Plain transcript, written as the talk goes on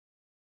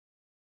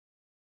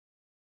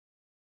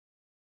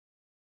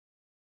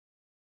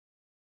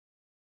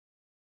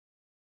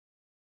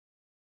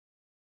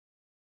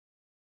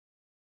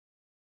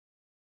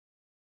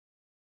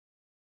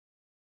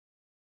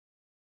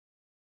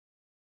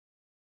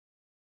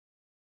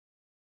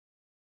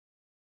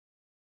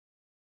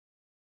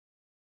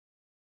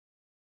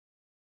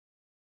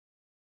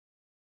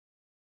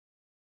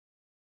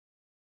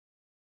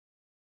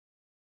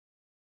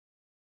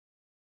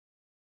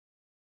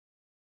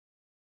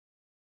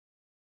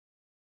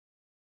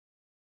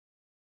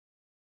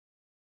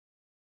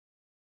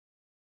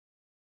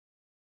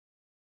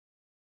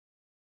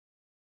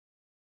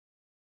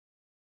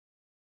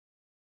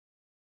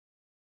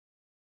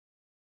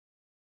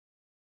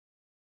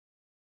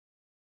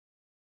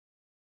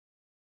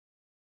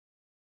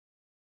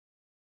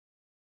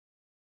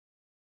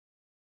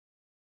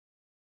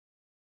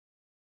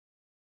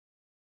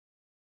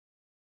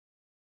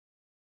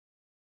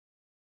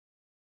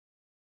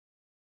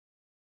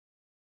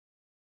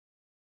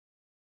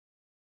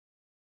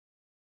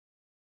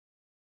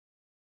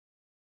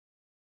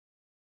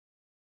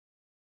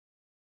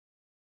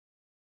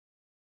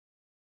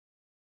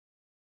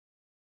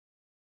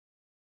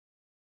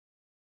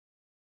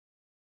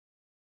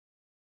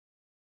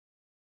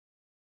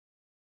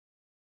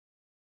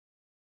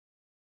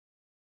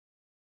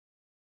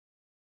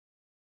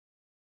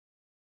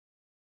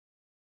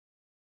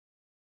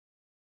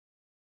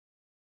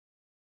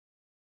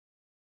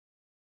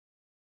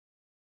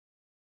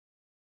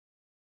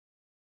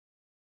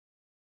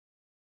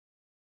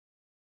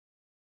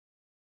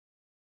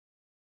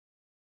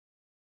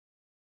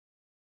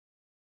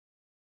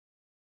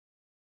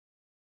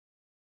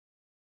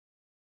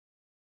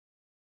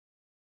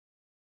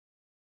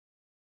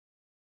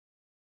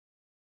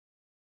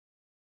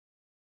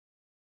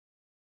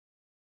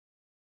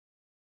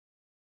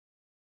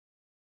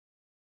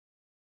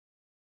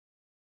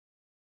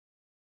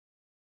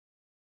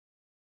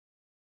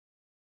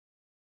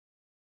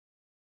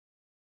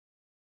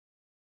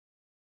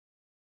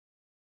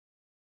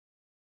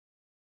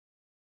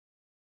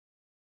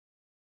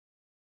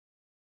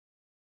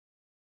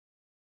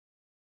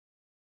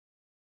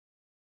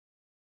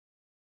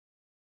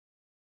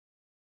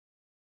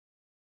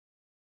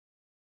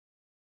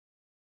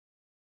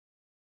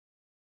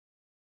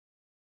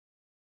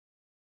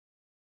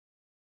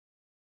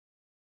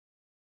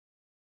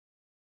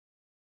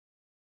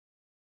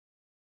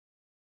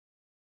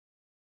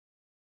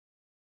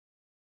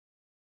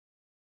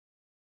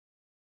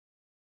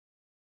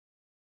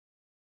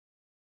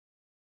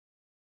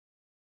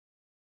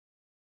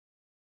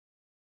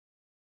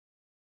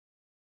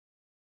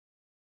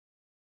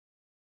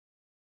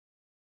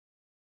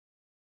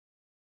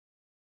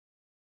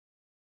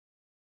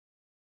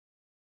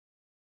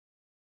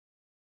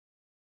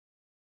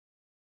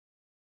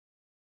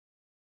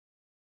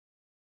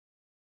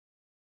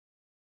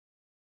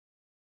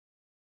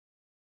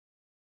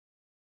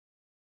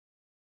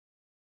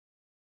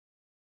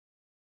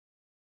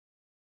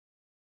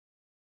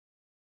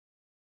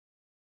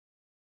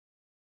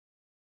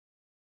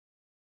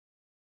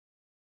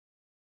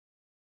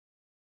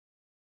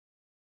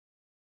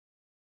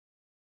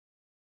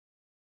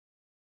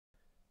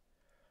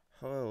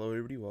Hello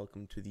everybody,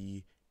 welcome to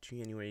the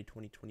January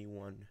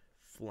 2021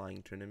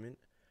 flying tournament.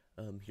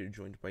 Here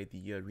joined by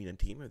the arena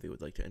team if they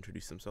would like to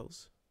introduce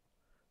themselves.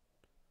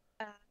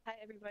 Hi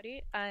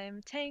everybody,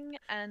 I'm Ting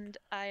and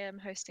I am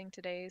hosting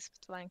today's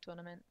flying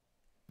tournament.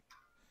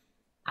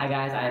 Hi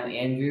guys, I'm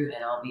Andrew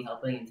and I'll be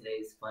helping in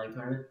today's flying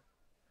tournament.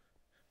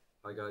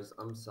 Hi guys,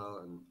 I'm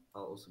Sal and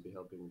I'll also be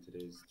helping in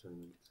today's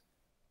tournament.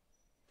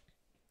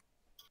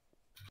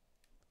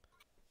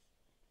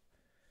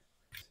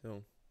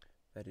 So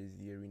that is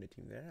the arena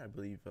team there. I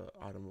believe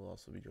Autumn will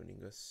also be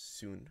joining us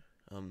soon.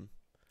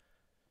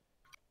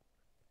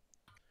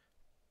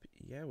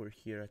 Yeah, we're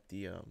here at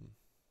the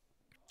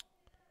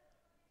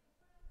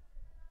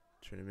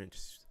tournament,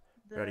 just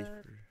ready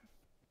for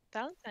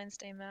Valentine's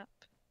Day map,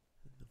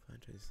 the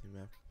Valentine's Day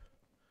map.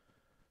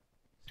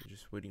 So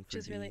just waiting for which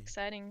is really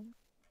exciting.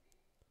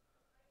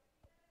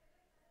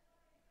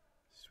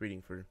 Just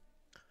waiting for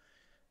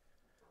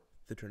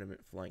the tournament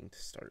flying to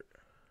start.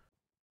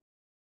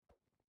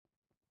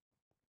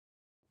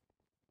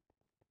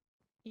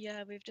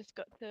 Yeah, we've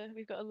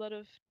got a lot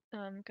of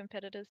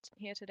competitors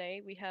here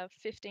today. We have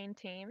 15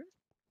 teams.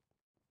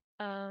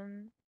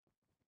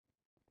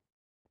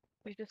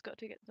 We've just got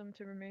to get them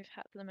to remove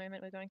hats at the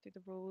moment. We're going through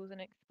the rules and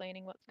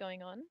explaining what's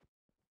going on.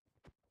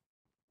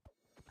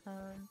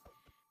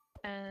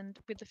 And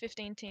with the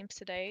 15 teams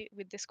today,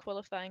 with this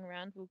qualifying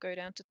round, we'll go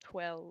down to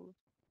 12.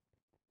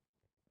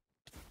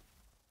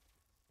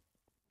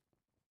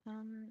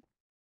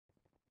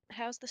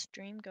 How's the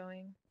stream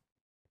going?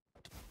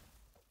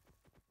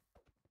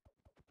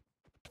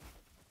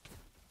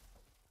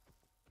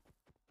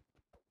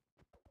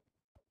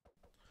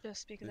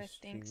 Just because I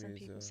think some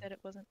people said it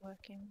wasn't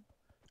working.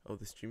 Oh,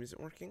 the stream isn't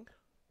working?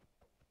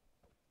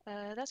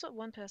 That's what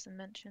one person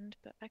mentioned,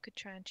 but I could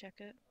try and check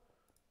it.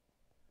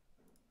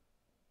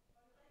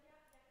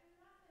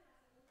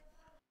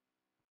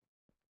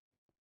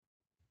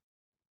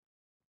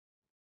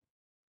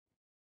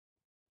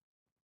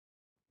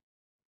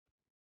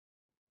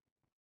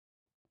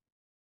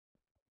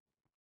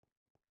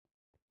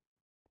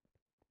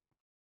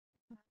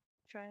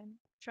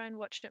 Try and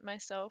watch it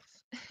myself.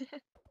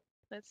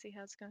 Let's see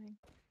how it's going.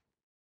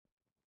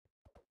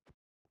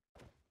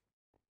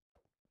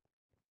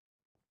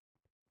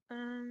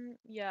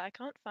 Yeah, I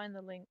can't find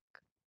the link.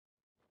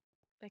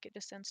 Like it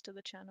just sends to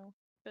the channel.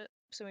 But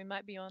so we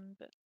might be on,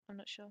 but I'm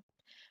not sure.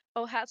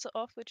 Oh, hats are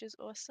off, which is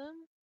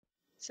awesome.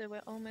 So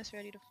we're almost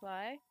ready to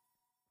fly.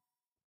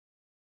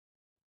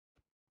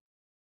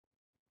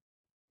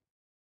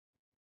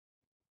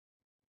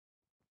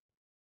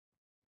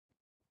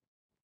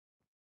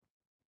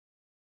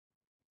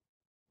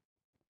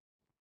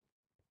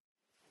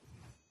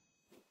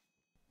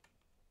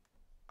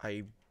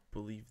 I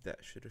believe that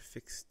should have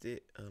fixed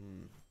it.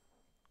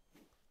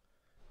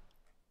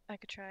 I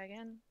could try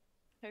again.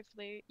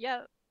 Hopefully,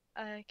 yeah.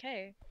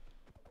 Okay.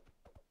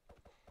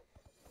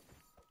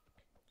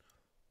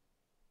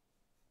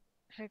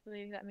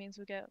 Hopefully that means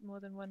we'll get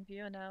more than one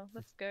viewer now.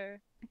 Let's go.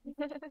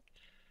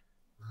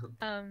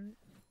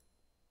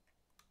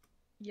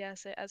 Yeah,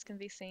 so as can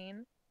be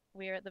seen,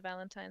 we're at the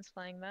Valentine's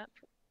flying map.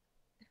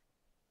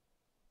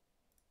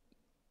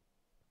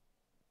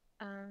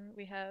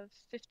 We have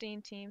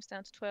 15 teams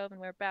down to 12 and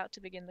we're about to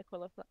begin the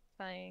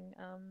qualifying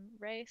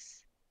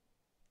race.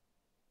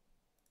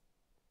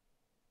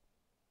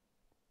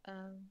 So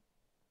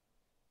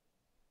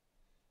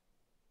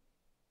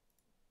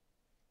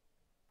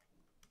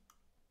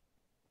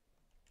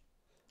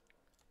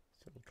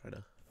we'll try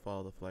to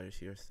follow the flyers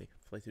here as they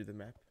fly through the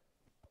map.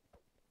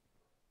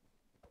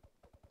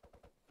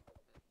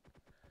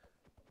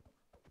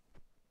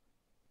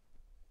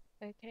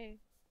 Okay.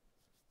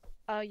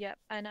 Oh, yeah,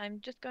 and I'm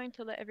just going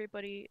to let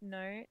everybody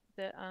know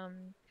that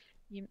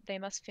they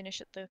must finish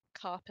at the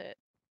carpet.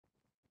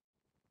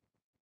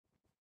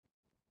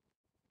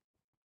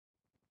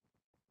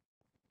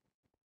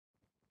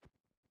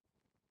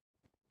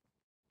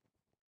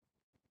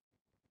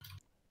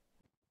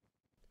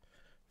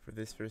 For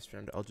this first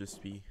round, I'll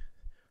just be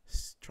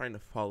trying to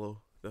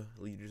follow the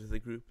leaders of the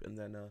group, and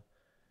then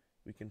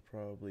we can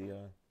probably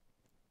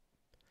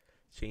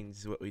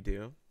change what we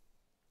do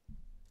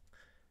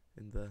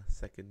in the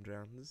second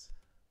rounds.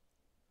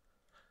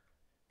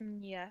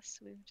 Yes,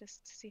 we'll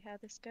just see how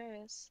this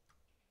goes.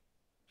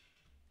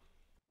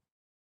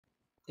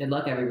 Good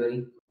luck,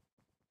 everybody.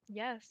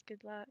 Yes,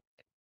 good luck.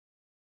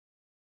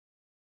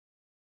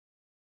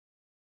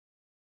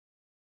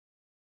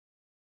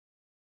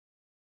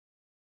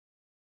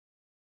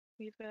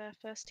 We've got our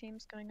first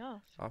teams going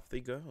off. Off they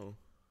go.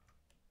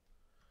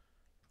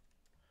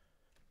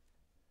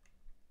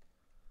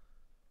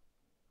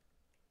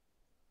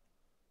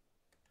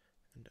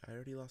 And I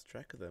already lost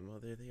track of them. Oh,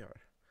 there they are.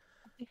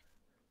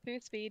 Too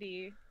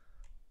speedy.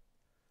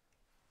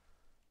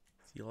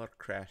 See a lot of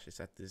crashes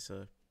at this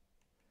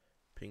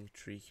pink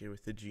tree here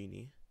with the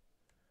genie.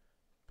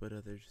 But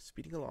they're just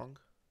speeding along.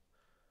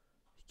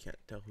 You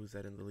can't tell who's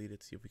that in the lead.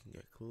 Let's see if we can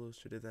get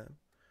closer to them.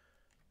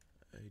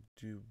 I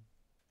do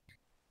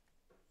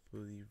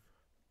believe,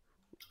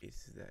 who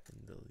is that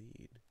in the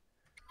lead?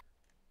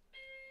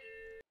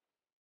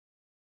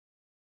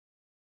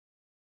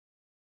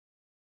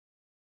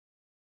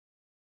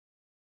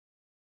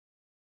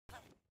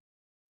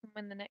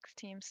 When the next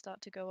teams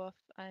start to go off,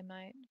 I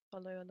might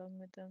follow along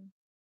with them.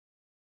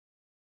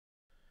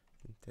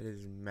 That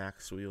is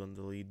Max Wheel in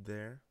the lead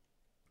there.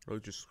 Oh,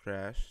 just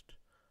crashed.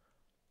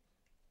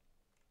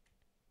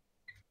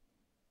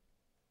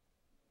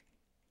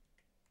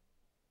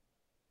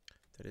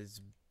 That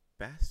is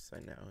Bass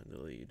now in the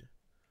lead.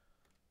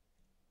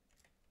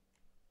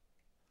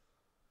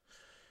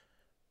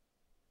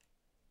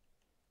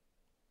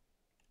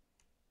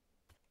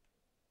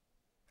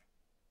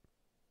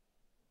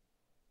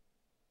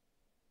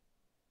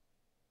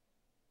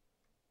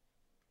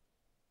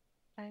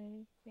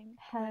 I think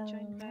I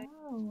joined by.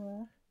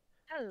 Hello.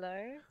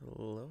 Hello,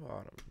 Hello,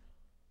 Autumn.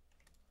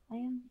 I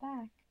am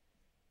back.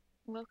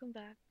 welcome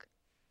back.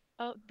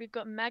 Oh, we've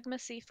got Magma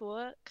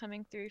C4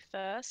 coming through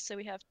first, so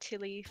we have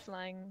Tilly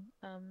flying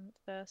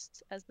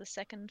first as the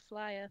second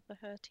flyer for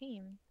her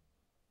team.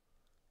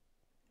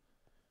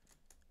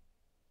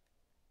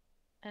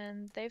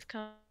 And they've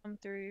come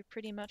through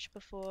pretty much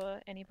before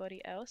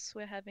anybody else.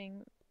 We're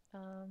having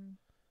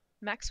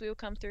Max Wheel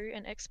come through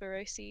and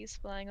Exporoses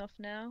flying off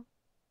now.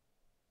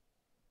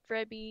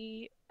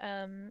 Frebby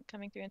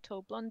coming through and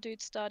Tall Blonde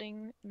Dude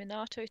starting.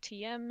 Minato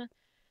TM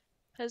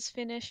has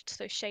finished,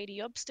 so Shady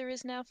Obster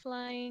is now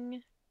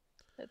flying.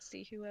 Let's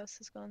see who else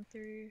has gone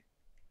through.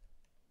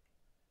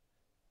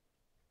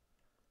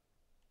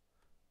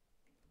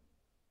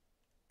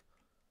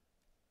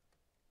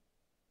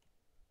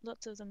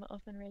 Lots of them are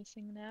off and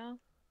racing now.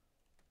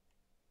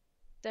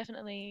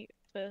 Definitely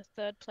for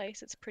third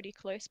place, it's pretty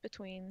close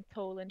between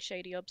Tall and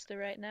Shady Obster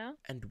right now.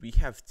 And we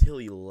have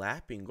Tilly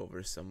lapping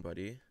over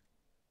somebody.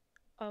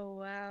 Oh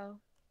wow.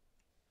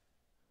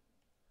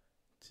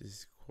 This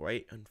is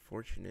quite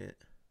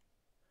unfortunate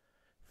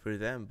for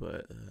them,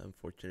 but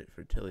unfortunate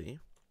for Tilly.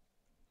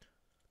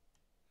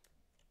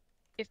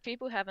 If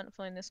people haven't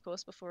flown this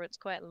course before, it's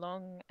quite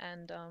long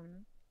and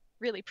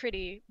really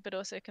pretty, but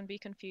also can be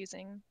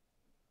confusing.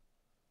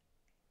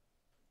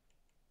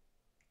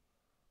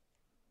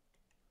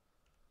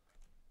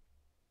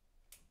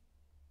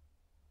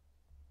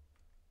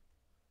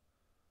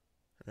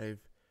 And I've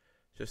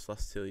just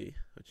lost Tilly,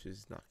 which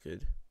is not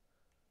good.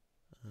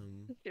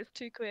 It's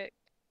too quick.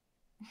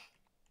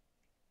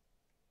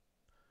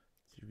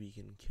 See if we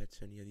can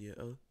catch any of the.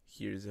 Oh,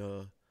 here's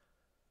a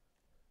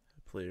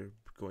player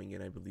going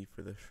in, I believe,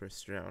 for the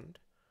first round.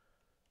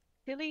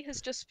 Tilly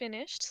has just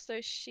finished, so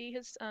she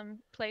has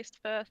placed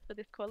first for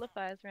this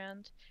qualifiers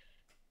round.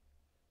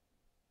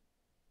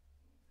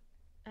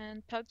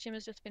 And Pug Jim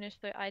has just finished,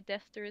 so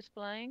Idester is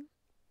flying.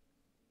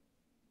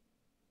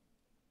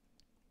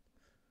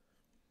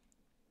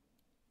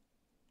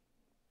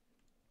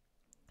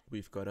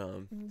 We've got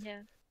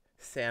Yeah.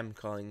 Sam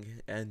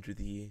calling Andrew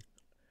the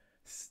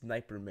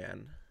Sniper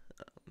Man.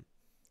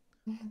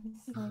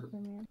 Sniper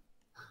man.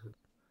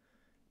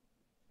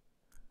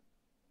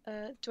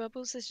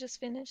 Dwebbles has just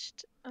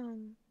finished.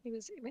 He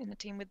was in a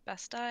team with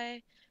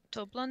Basti.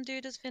 Tall Blonde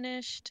Dude has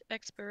finished.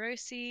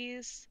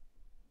 Exporoses.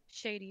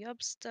 Shady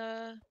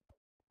Obster.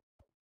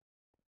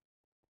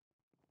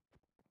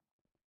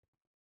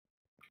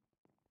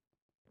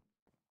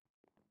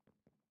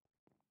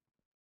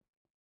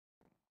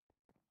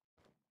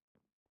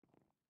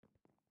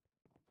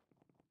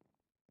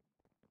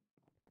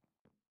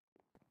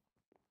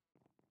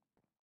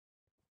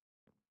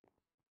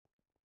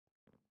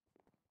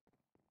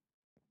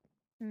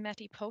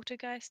 Matty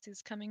Poltergeist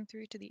is coming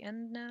through to the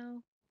end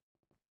now.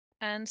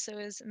 And so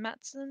is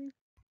Matson.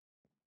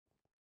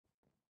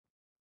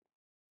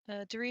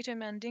 Dorito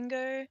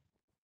Mandingo.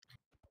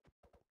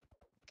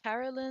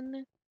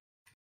 Carolyn.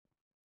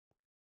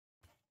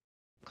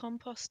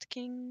 Compost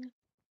King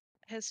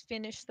has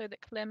finished, so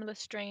that Clem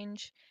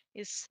Lestrange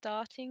is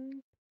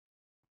starting.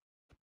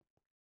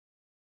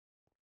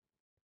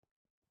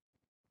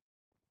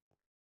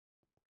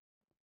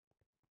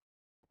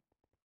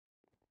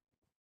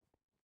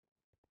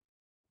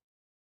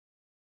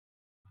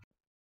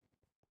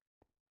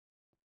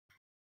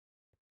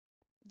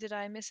 Did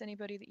I miss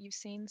anybody that you've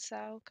seen,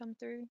 Sal, come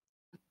through?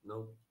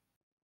 Nope,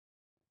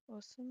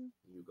 Awesome.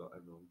 you got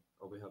everyone.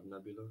 Oh, we have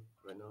Nebula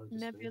right now.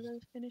 Just Nebula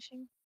finished.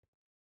 finishing.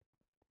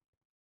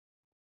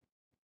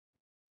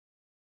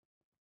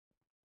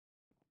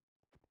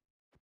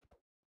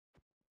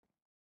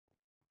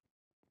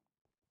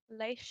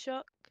 Lace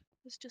Shock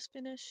has just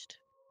finished.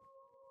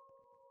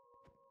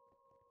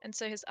 And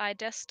so his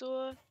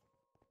Idestor.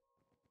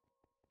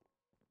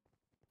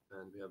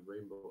 And we have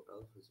Rainbow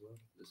Elf as well.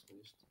 Just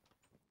finished.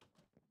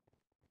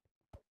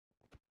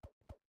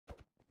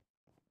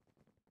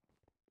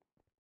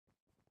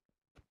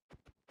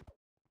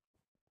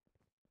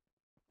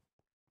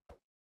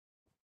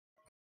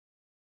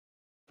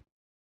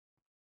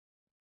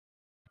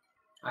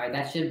 All right,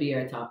 that should be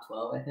our top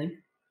 12, I think.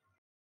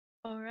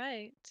 All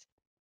right.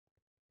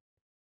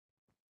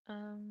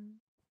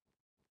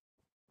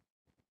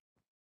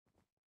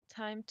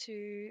 Time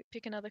to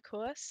pick another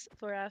course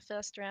for our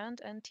first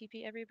round and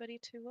TP everybody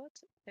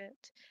towards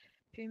it.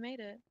 Who made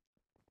it?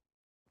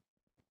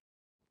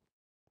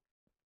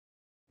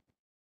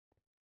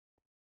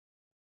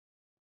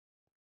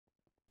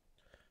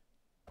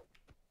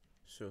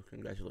 So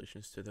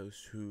congratulations to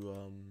those who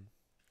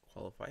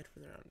qualified for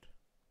the round.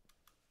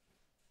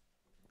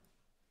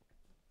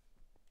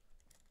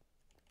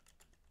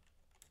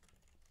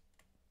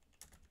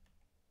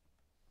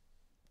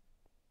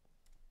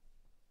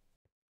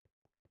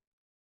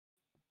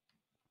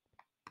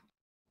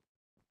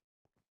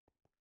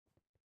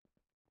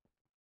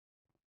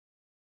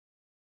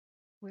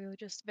 We'll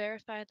just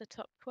verify the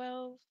top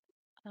 12.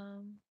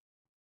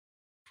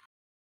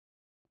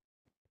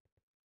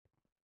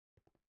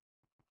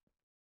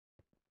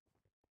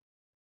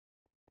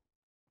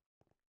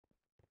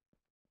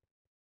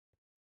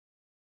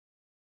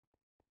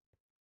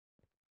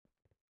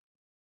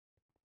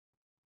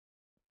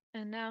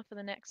 And now for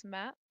the next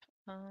map.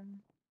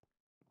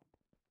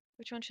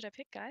 Which one should I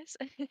pick, guys?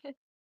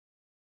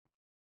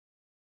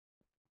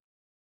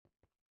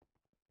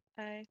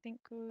 I think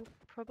we'll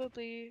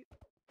probably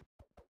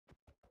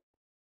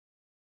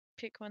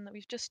pick one that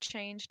we've just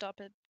changed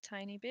up a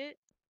tiny bit.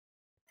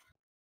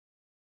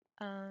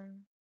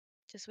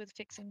 Just with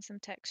fixing some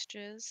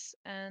textures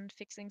and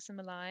fixing some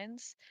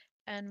lines,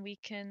 and we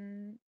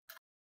can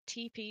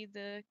TP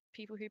the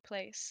people who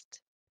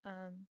placed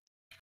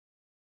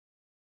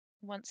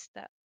once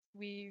that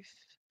we've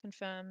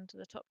confirmed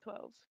the top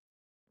 12.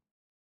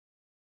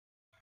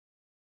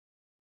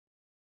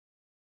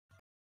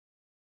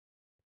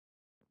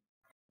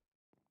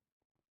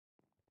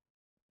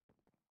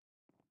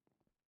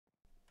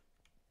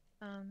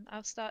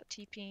 I'll start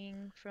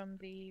TPing from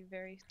the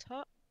very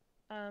top.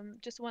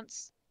 Just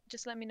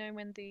let me know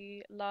when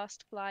the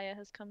last flyer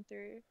has come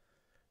through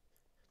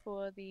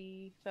for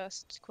the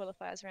first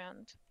qualifiers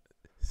round.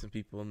 Some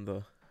people in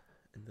the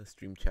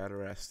stream chat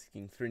are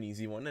asking for an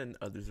easy one, and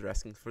others are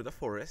asking for the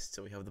forest.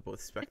 So we have the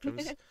both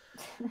spectrums,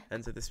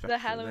 ends of the spectrum. The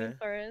Halloween there.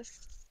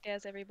 forest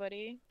scares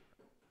everybody.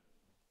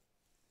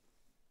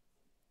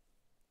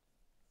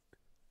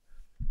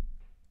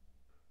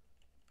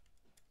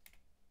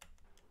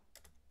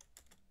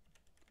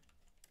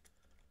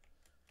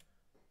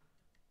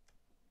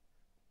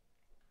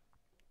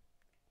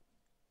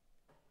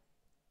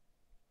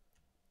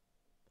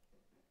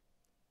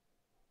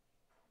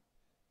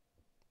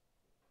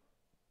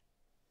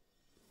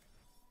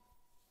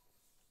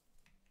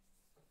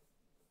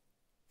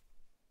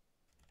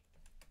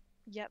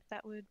 Yep,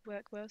 that would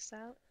work well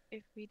out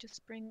if we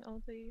just bring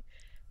all the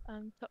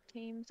top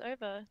teams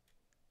over.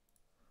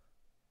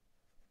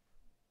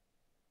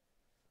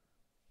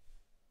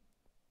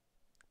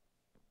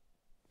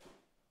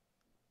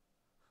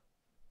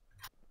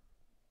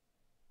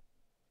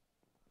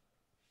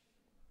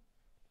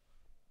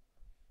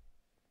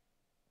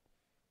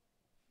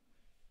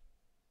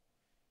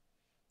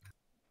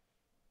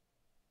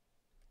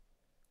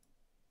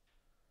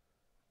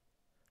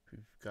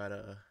 We've got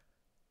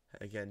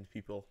again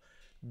people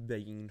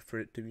begging for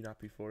it to not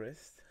be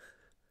forest.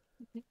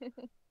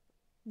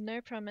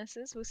 No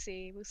promises. We'll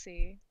see. We'll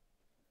see.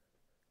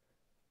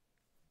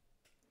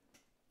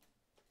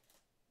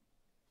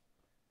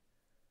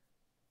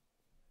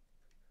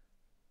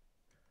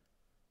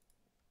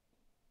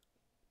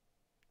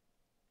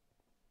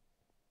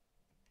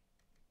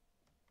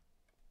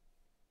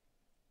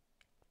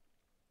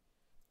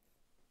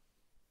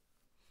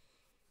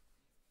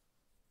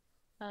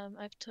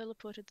 I've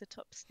teleported the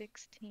top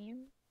 6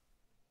 team.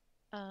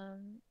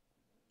 And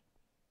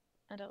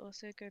I'll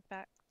also go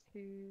back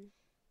to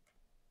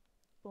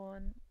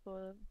spawn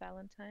for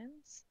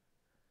Valentine's.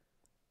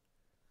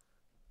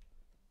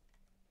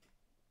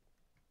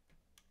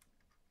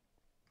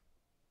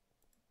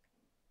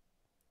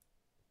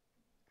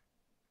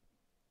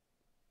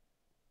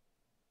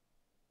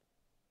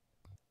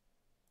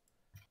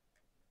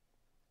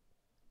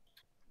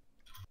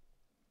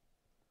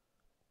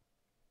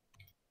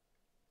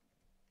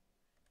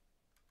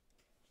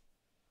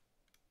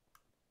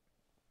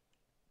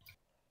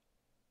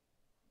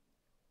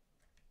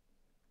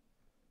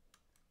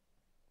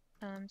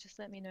 Just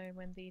let me know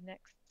when the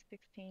next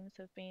 6 teams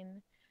have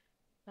been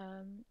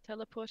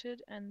teleported,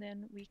 and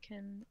then we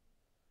can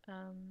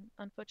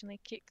unfortunately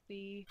kick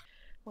the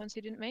ones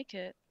who didn't make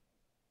it.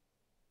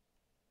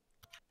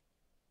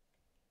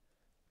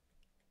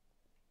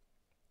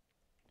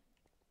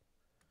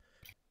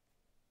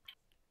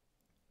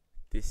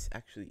 This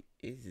actually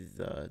is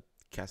the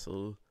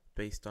castle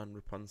based on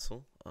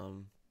Rapunzel.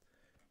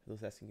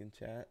 Those asking in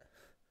chat.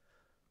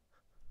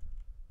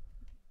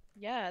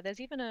 Yeah, there's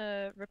even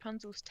a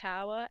Rapunzel's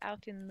tower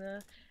out in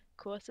the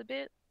course a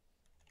bit.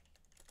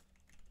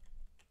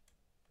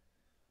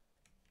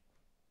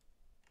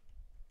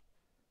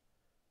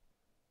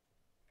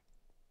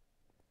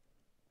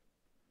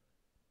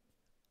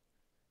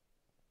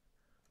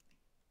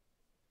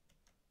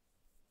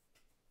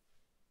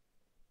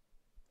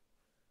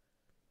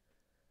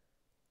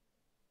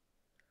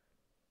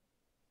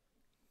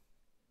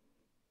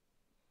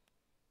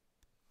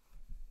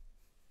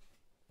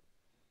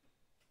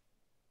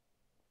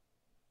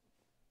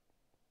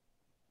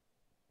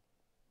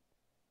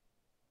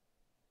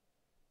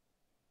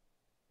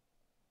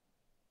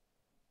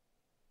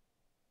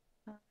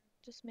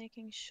 Just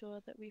making sure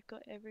that we've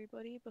got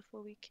everybody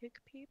before we kick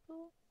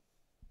people.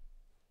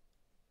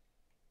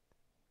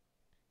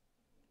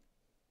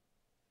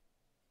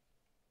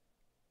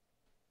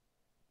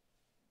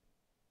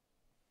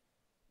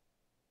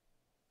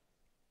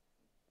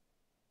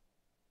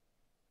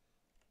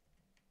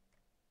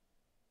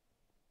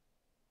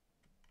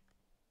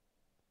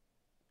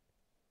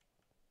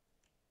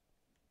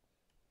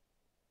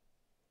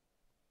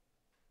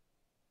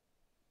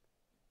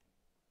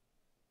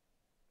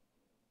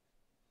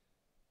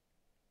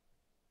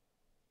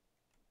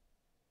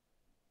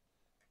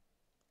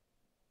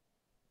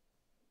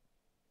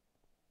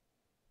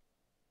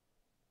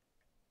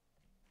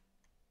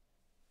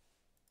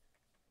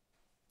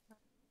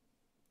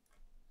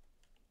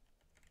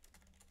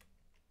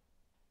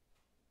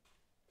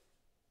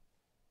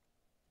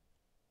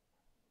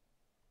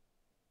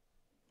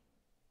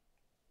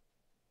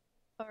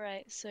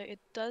 Alright, so it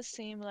does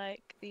seem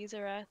like these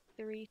are our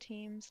 3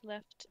 teams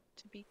left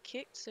to be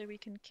kicked, so we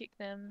can kick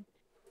them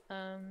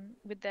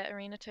with their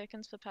arena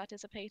tokens for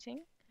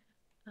participating.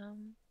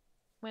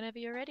 Whenever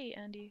you're ready,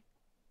 Andy.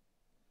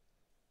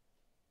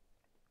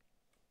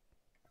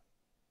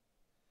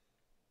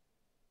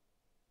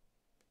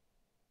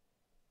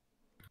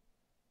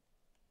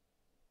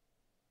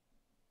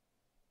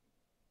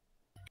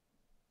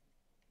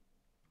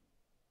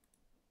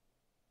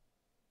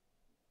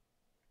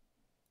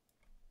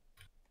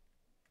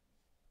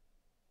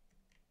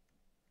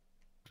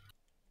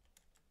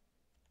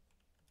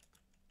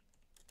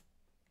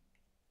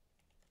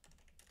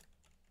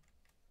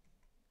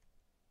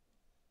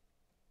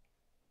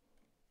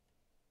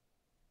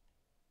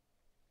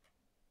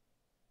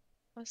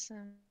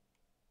 Awesome.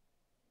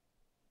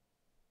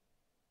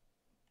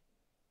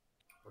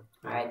 All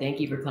right, thank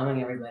you for coming,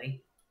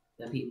 everybody.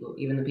 The people,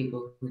 even the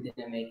people who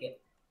didn't make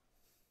it.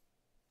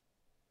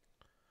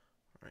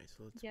 Alright,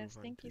 so let's Yes, move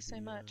on thank to you so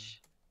the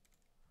much.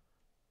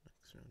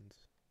 next rounds.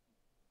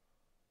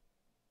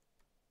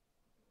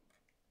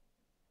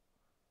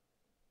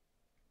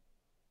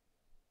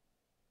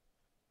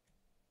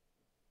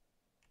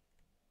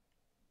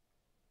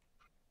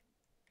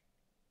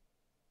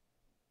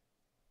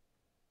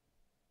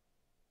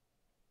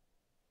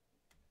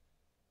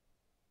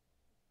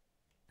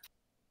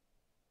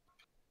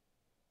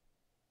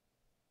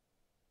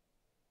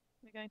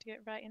 We're going to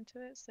get right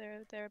into it, so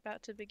they're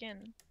about to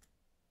begin.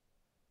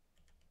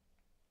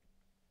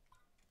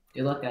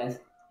 Good luck, guys.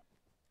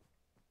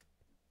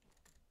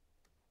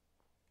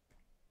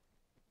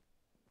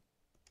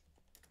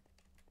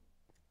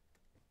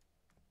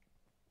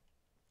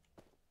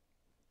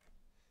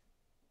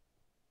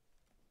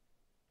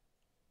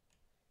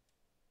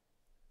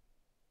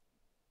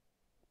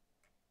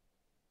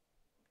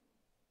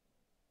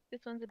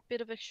 This one's a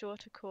bit of a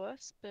shorter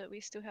course, but we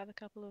still have a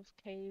couple of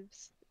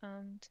caves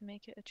to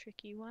make it a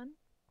tricky one.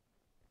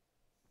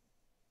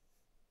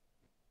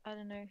 I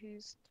don't know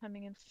who's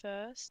coming in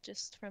first.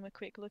 Just from a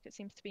quick look, it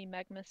seems to be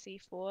Magma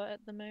C4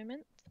 at the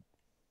moment.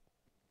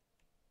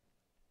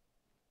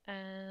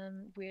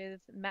 With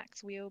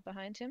Max Wheel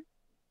behind him.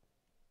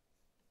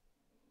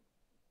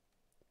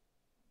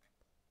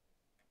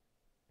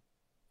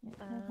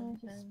 Magma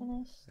just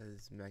finished. That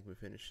is Magma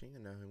finishing,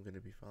 and now I'm going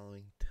to be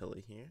following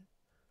Tilly here.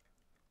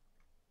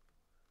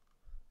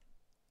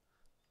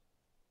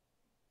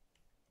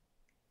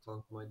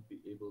 Tonk might be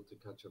able to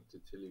catch up to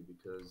Tilly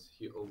because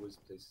he always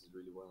places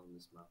really well on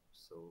this map.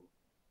 So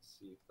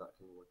see if that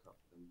can work out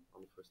for him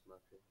on the first map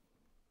here.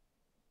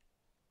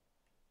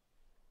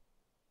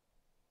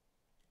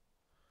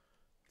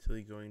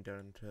 Tilly going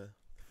down to the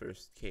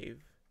first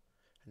cave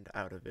and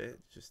out of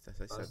it, just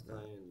as I said Last that.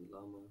 and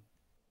Llama,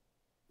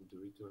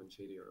 Dorito and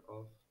Shady are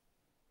off.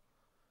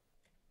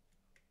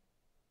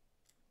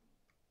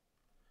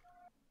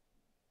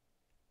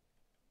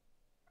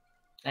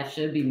 That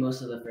should be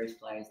most of the first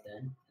flyers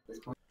done at this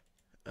point.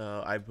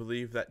 I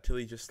believe that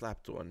Tilly just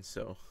slapped one,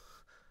 so.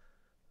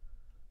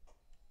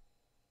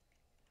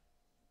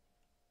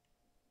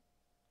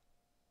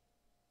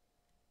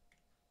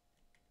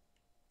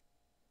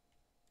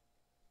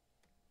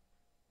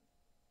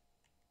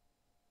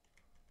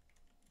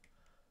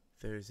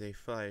 There's a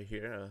flyer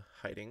here,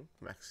 hiding,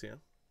 Maxia.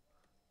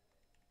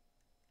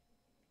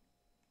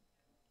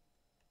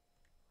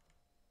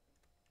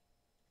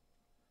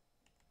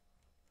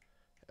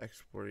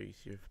 Export,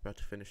 you're about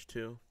to finish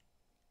too.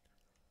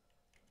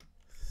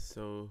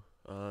 So,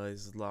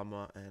 is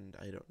Llama and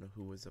I don't know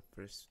who was up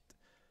first.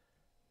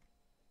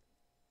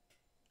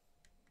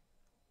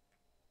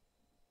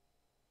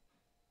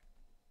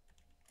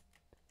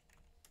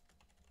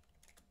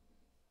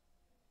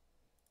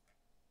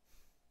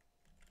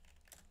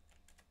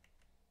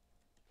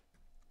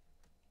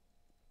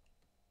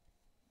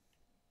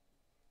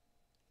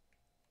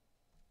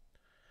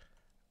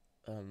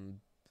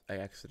 I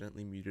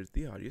accidentally muted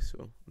the audio,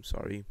 so I'm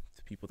sorry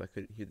to people that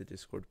couldn't hear the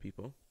Discord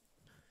people.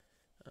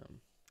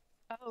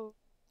 Oh,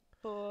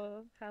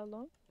 for how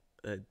long?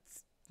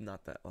 It's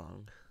not that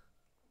long.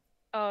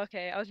 Oh,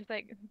 okay. I was just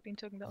like, been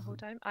talking the whole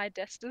time.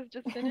 Desta's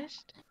just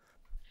finished.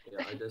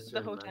 Yeah, I just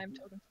The whole time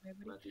talking to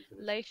nobody. Matty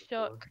finished Lay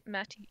before. Shock,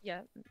 Matty,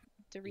 yeah,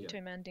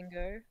 Dorito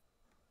Mandingo.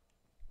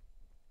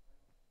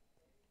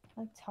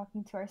 Like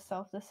talking to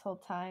ourselves this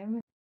whole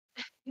time.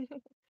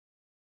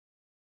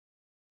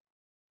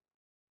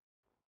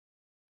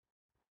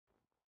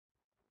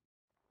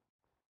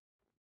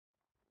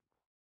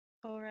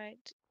 All right,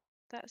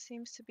 that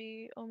seems to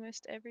be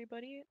almost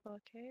everybody.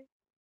 Okay.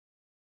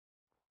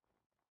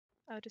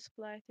 I'll just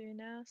fly through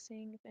now,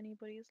 seeing if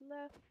anybody's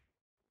left.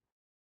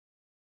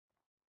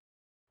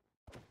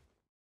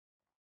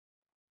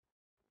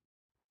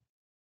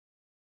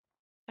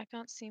 I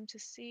can't seem to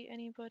see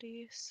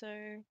anybody,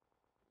 so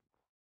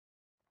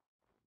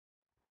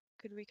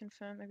could we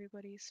confirm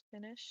everybody's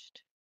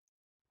finished?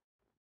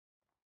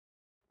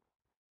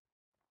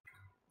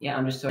 Yeah,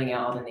 I'm just sorting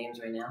out all the names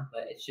right now,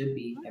 but it should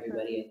be Okay.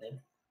 everybody, I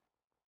think.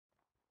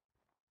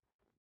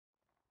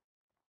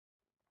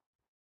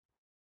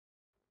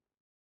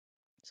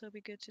 So it'll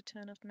be good to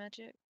turn off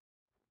magic.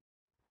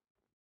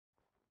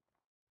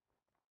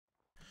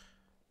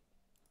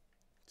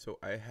 So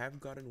I have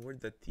gotten word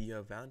that the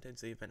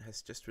Valentine's Day event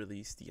has just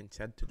released the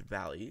Enchanted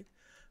Valley,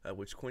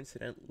 which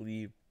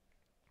coincidentally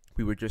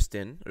we were just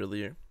in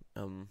earlier.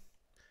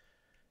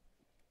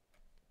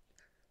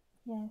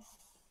 Yes.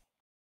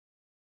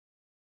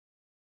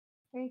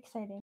 Very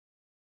exciting.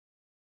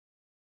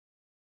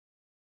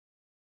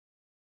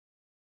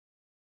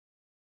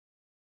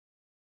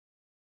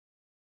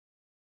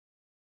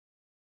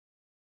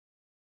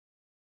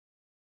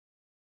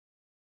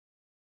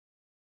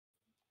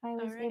 I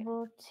was Alright.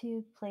 able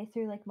to play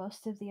through like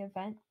most of the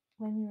event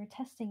when we were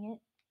testing it,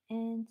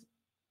 and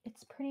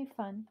it's pretty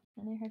fun.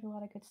 And I heard a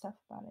lot of good stuff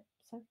about it.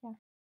 So yeah.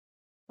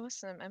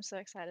 Awesome. I'm so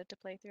excited to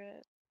play through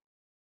it.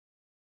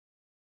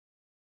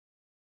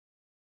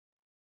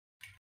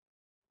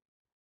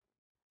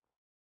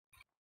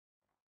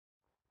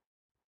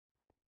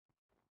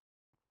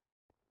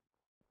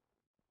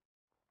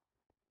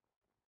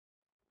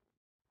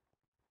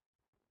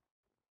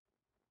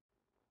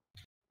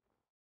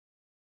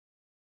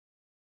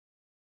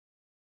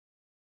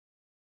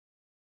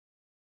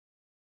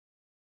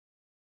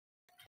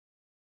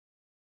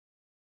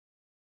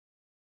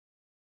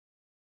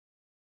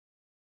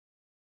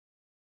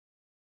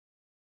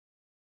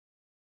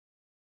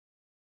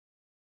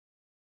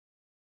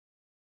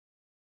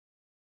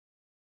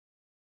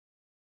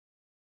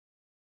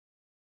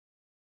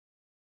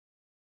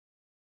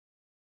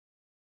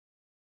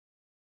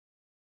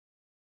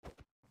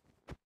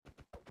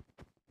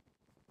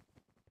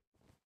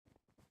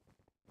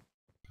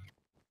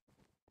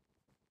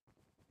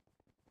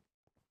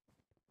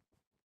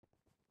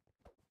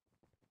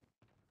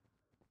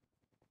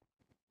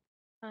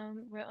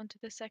 We're on to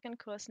the second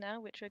course now,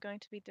 which we're going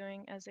to be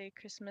doing as a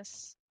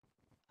Christmas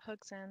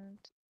Hugs and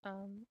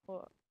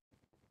or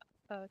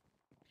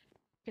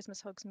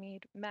Christmas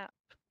Hogsmeade map.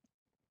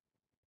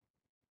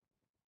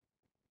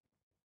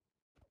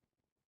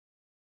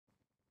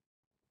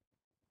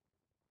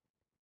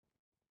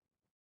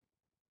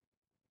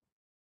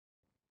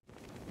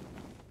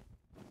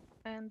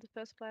 And the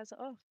first flyers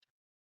are off.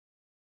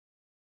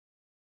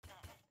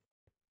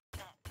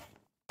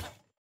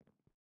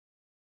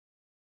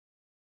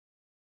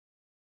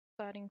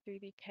 Starting through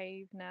the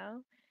cave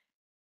now.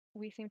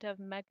 We seem to have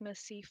Magma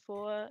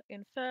C4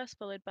 in first,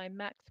 followed by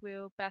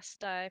Maxwheel,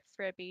 Basti,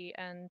 Frebi,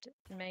 and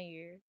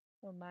Mayu,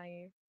 or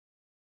Mayu.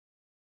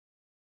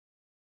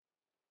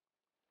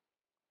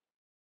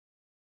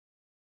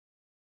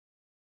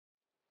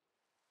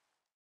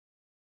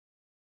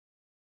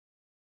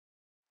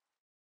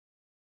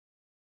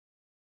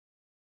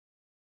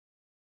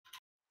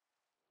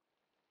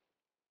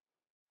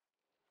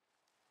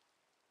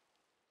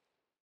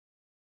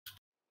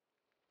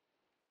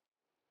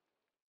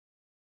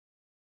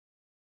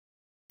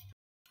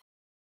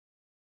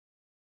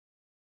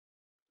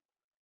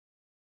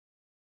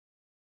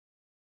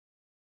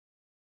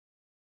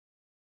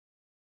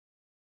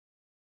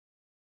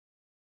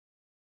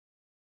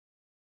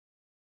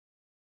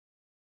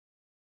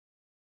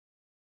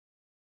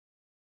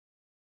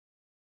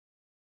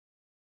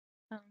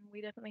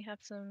 We definitely have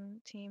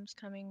some teams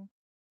coming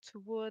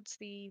towards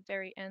the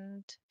very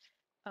end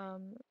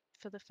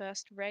for the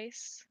first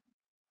race.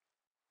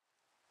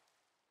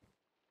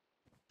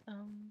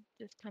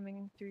 Just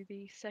coming through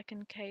the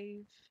second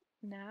cave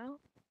now.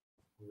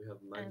 We have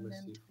And Magma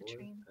then C4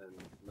 between.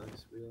 and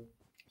Maxwheel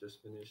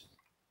just finished.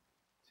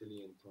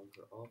 Tilly and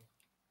Tonka off.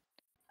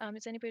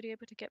 Is anybody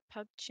able to get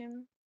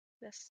Pugchim?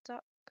 They're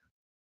stuck.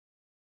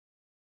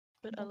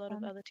 But a Get lot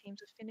of them. other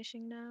teams are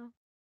finishing now.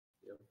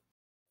 Yep.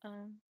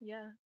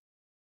 Yeah.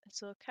 I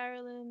saw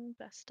Carolyn,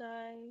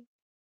 Basti,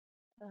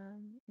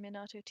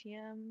 Minato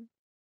TM.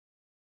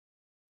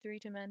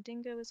 Dorito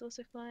Mandingo is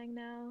also flying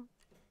now.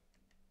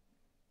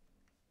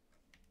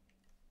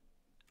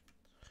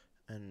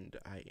 And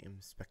I am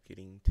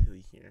spectating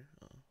Tilly here.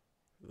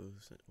 For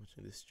those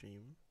watching the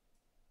stream.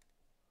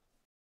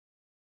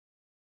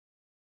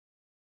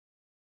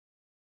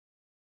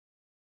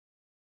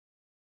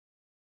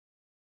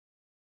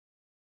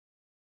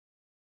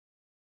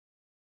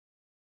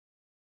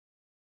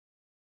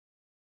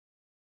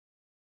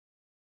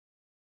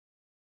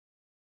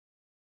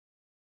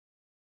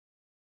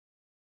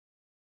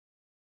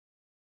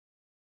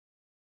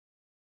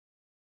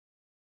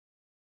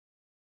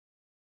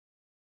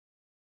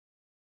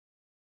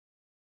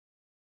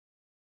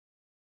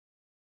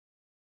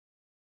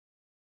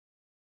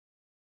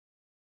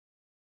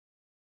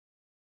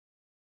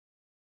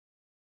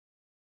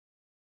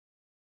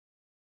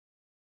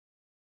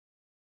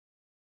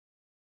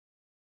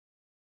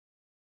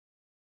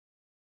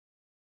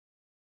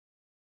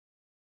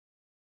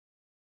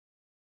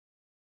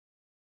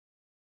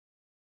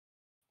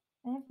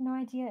 I have no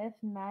idea if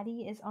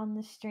Maddie is on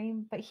the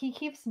stream, but he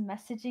keeps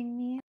messaging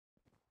me.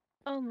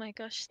 Oh my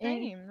gosh,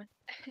 And same.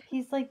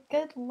 he's like,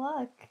 "Good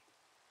luck.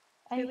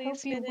 I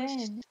Tilly's hope you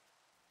finished. win."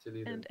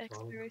 Tilly And then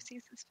Tonk.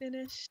 Xerosis is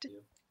finished.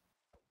 Yep.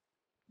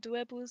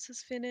 Dwebbles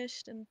has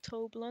finished and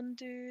Tall Blonde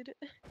Dude.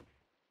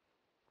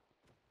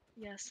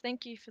 Yes,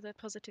 thank you for the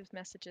positive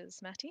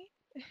messages, Matty.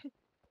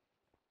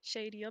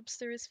 Shady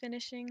Obster is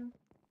finishing.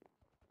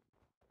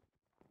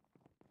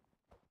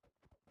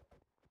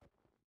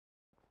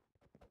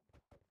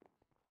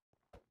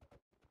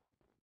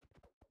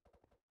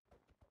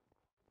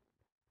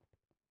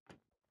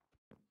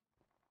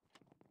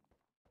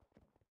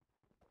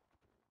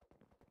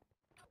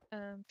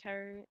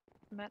 Caro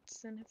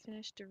Matson have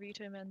finished.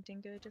 Dorito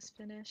Mandingo just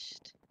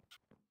finished.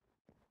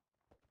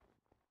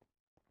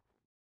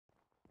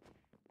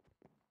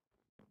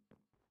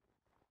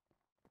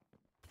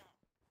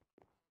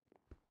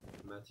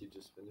 Matthew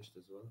just finished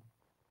as well.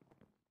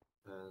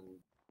 And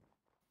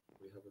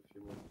we have a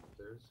few more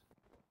players.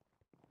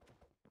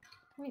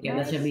 Wait, Yeah, that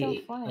Matt's should still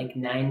be flying. like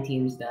 9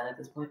 teams done at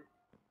this point.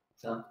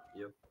 So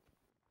Yep.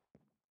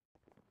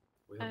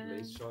 We have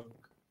Lace Shark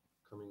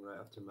coming right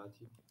after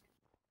Matthew.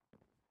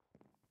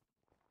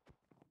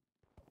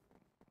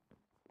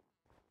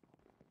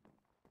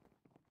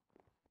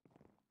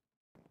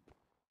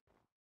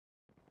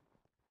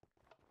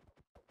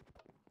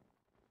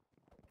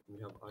 We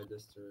have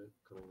Idester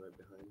coming right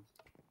behind.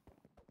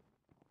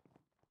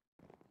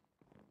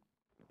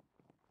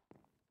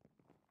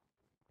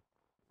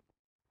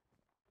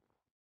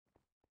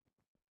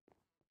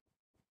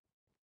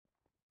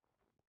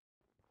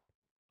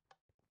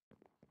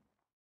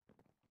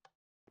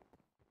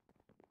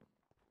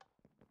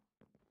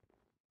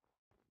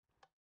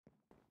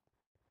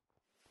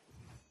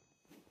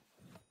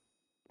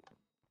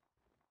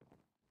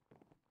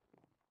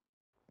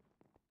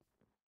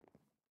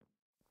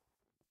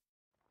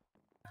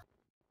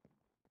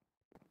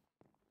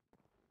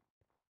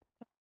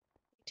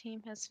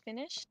 Team has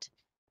finished,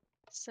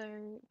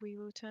 so we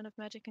will turn off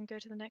magic and go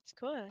to the next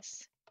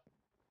course.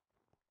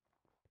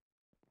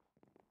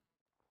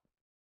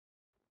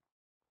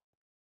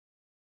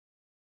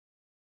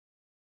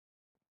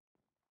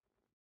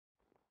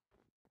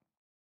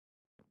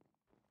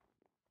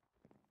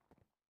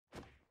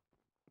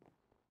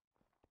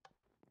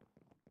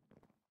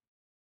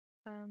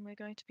 We're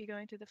going to be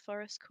going to the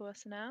forest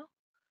course now.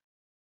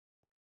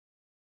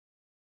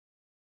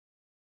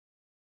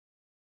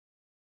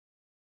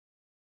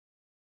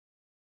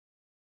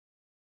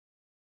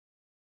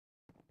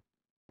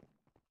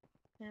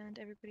 And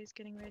everybody's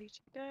getting ready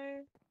to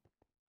go.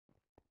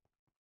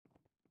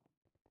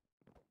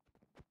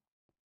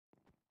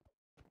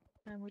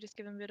 And we'll just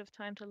give them a bit of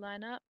time to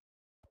line up.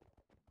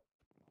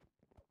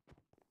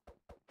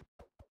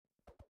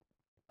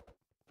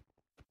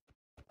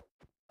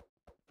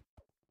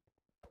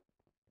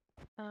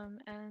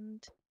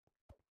 And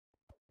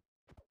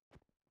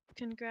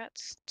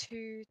congrats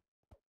to,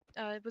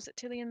 was it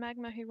Tilly and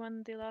Magma who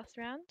won the last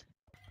round?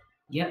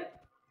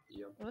 yep.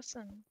 Yep.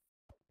 Awesome.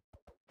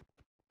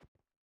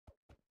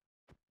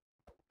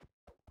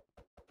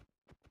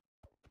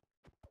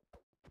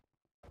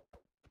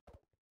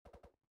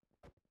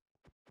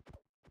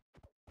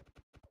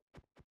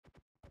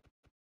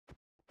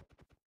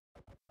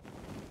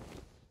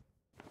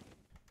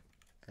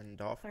 And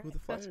off go Alright, the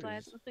first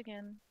flyers flyers. off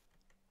again.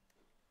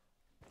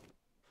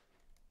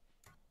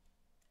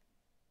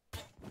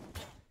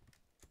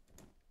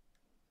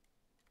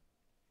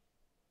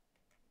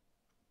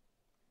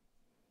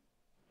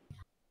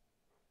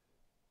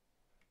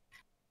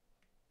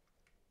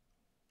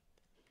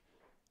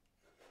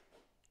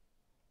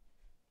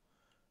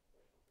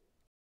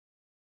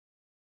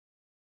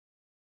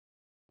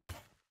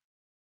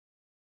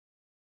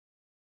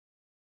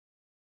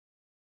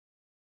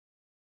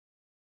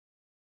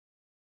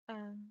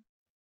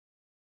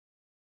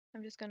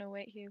 I'm just gonna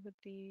wait here with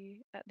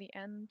at the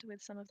end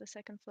with some of the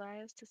second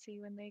flyers to see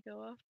when they go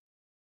off.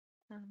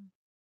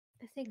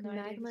 I think No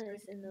idea who's Magma going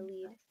is to in the come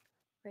lead first.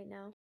 right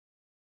now.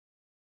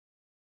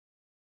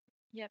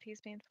 Yep,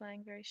 he's been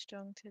flying very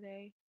strong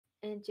today.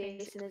 And Jason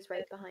Basically is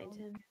right led behind all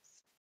him.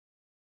 this.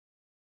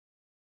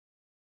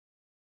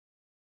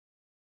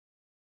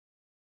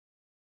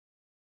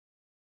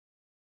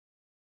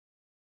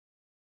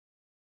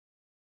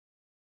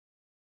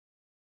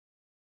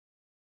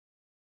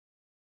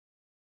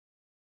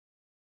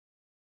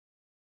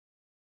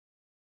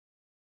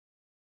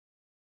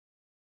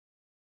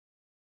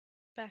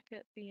 Back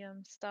at the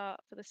start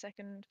for the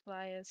second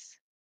flyers,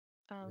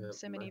 We have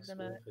so many of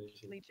them are Maxwell finishing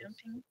easily first.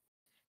 jumping.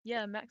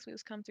 Yeah,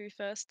 Maxwell's come through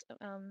first.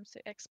 So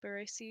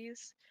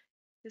Experacies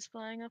is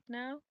flying up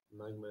now.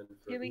 Magma and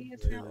Tilly Furby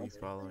is right now Tilly's also.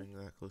 behind. following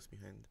that close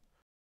behind.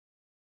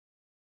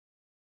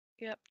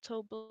 Yep,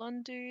 Tall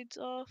Blonde Dude's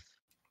off.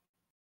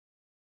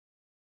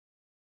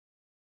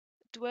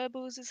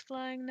 Dwerbles is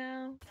flying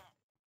now.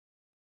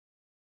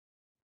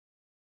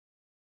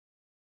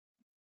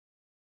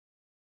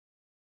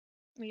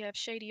 We have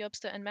Shady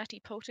Obster and Matty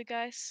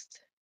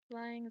Poltergeist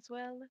flying as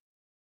well.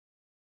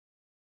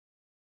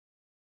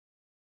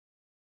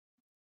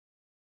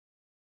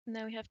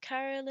 Now we have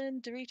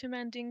Carolyn, Dorito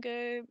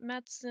Mandingo,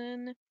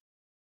 Madsen,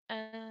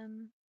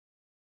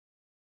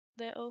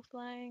 they're all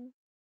flying.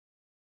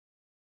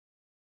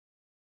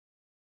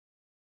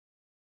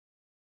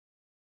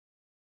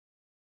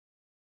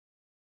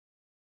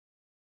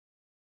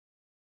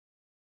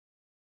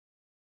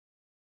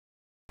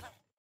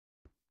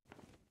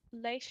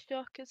 Lace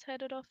Shock is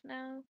headed off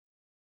now.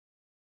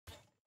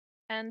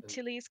 And And-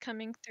 Tilly's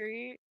coming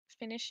through,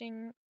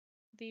 finishing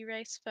the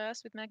race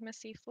first with Magma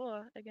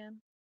C4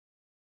 again.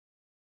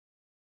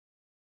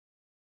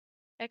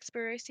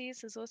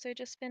 Exporoses has also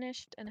just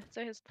finished, and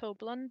so has Tall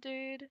Blonde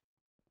Dude.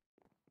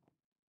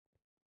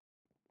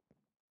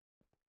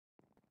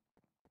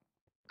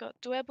 Got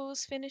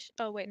Dwebbles finished.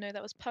 Oh wait, no,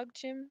 that was Pug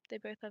Jim. They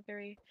both have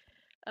very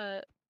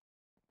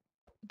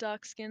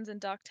dark skins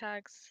and dark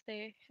tags.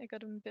 I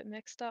got them a bit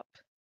mixed up.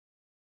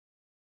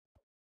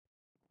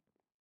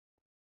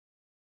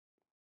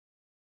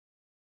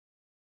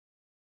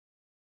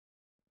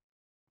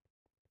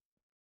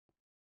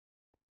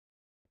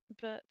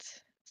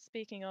 But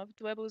speaking of,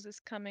 Dwebbles is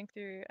coming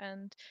through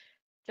and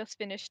just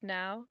finished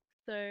now,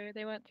 so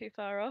they weren't too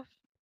far off.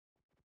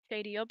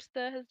 Shady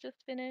Obster has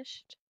just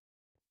finished.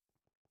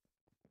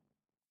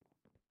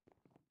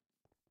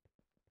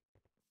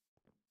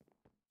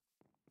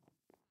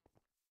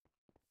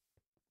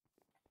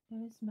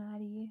 There's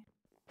Maddie.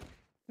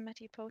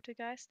 Matty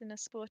Poltergeist in a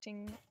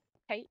sporting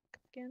cake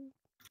skin.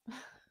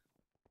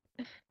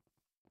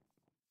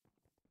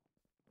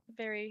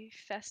 Very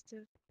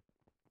festive,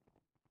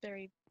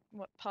 very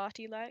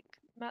party-like.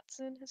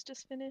 Matson has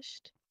just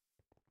finished.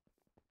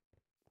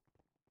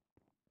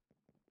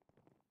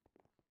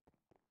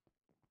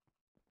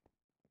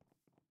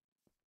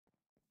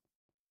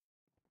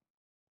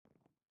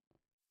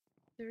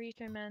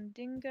 Dorito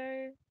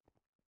Mandingo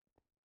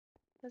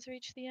has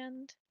reached the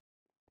end.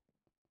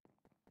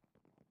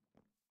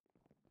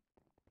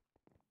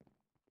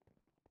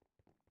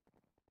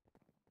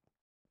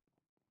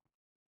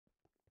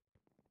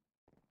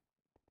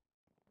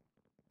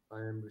 I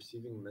am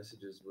receiving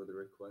messages with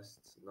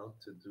requests not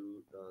to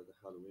do the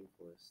Halloween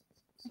forest.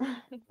 So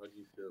how do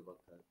you feel about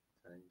that,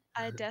 Tang?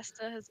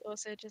 Idesta has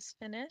also just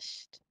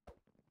finished.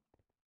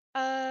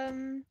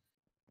 Oh,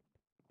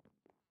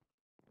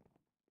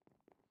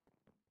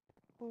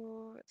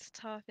 it's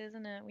tough,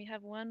 isn't it? We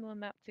have one more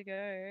map to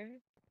go.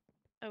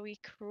 Are we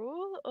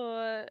cruel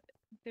or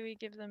do we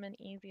give them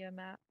an easier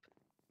map?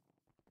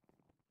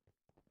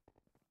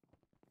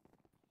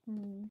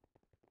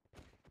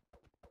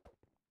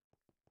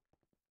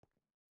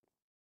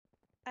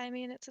 I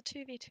mean, it's a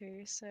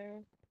 2v2,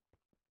 so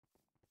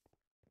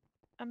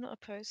I'm not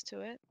opposed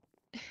to it.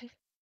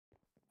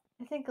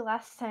 I think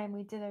last time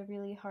we did a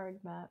really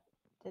hard map,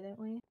 didn't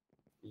we?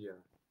 Yeah,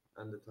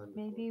 and the time before.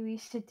 Maybe we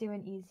should do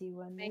an easy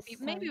one this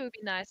Maybe time. we'll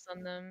be nice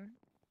on them.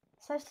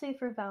 Especially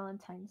for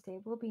Valentine's Day,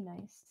 we'll be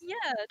nice. Yeah,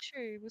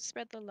 true. We'll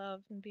spread the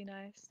love and be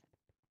nice.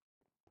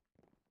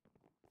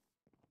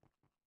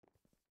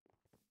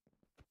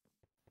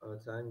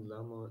 Tang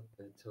Lama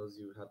tells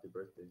you happy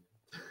birthday.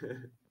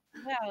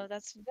 Wow,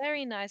 that's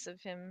very nice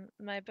of him.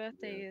 My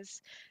birthday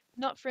is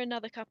not for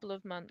another couple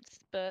of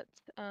months, but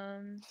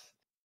I'm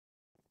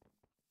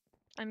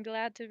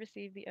glad to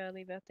receive the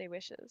early birthday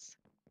wishes.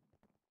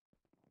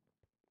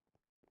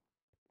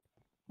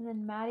 And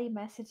then Maddie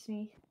messaged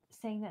me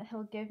saying that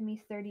he'll give me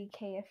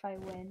 30k if I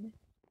win.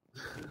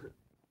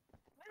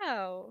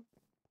 Wow.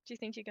 Do you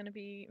think you're going to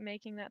be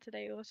making that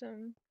today,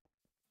 Autumn?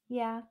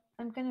 Yeah,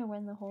 I'm gonna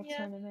win the whole Yeah.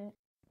 tournament.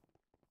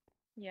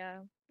 Yeah,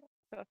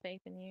 got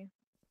faith in you.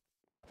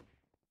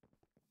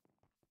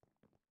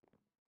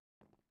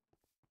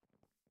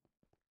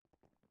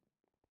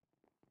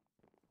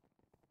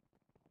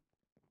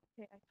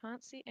 Okay, I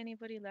can't see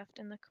anybody left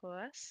in the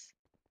course.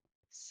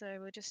 So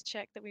we'll just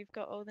check that we've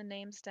got all the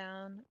names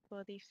down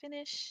for the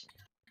finish.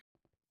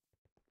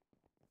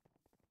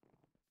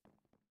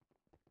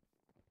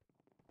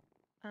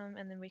 And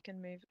then we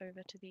can move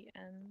over to the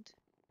end.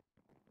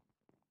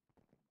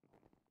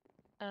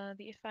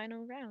 The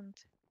final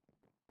round.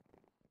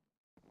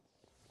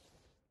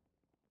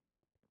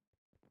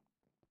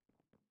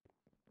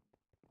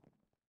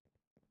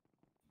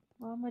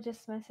 Mama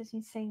just messaged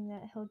me saying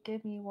that he'll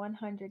give me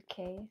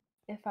 100k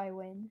if I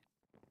win.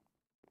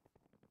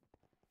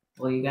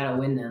 Well, you gotta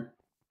win now.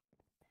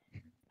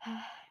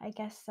 I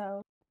guess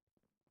so.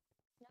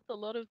 That's a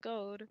lot of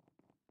gold.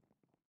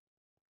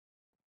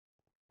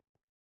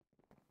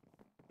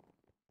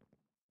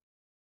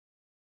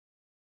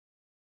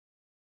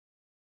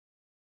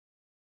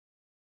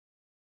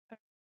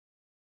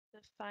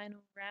 The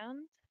final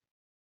round.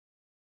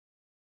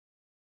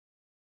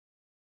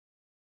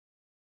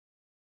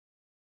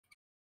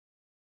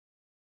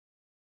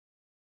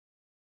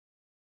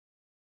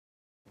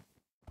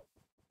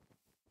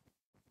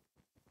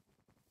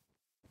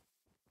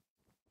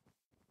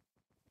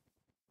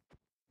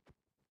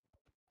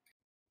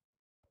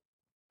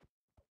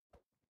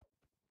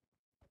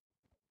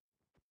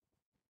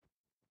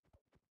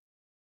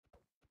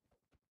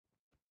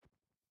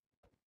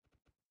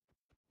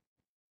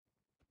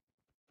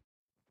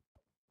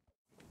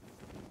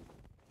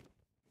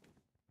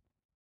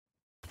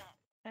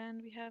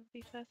 And we have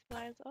the first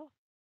flyers off.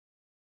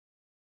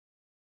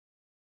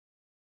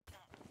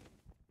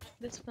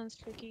 This one's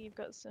tricky. You've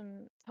got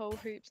some hole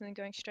hoops and then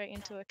going straight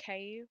into a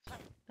cave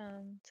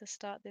to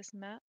start this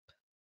map.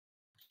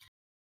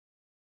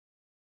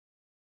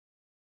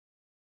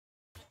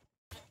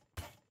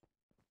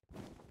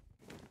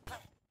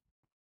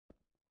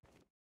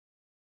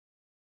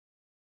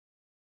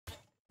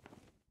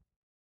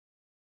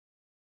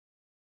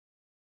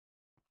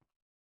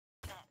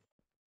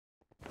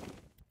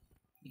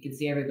 You can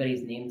see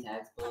everybody's name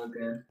tags below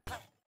ground.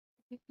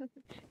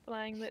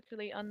 Flying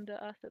literally under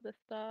us at the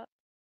start.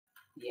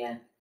 Yeah.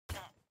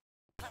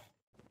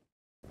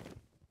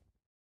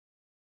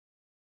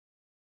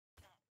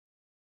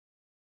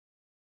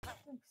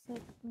 Looks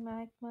like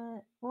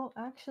Magma. Well,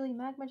 actually,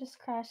 Magma just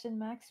crashed and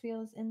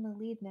Maxwell's in the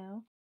lead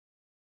now.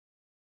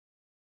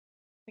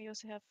 We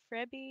also have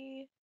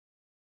Frebby,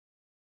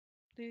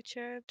 Blue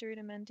Cherub,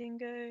 Dorita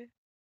Mandingo,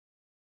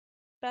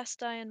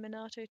 Basti and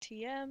Minato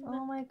TM.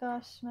 Oh my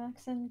gosh,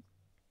 Max and.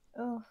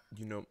 Oh,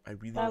 You know, I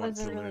really that want was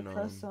a to really learn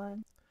close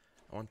one.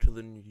 I want to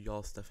learn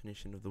y'all's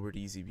definition of the word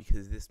easy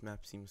because this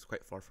map seems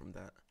quite far from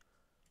that.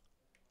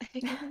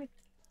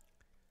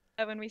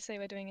 When we say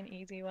we're doing an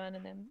easy one,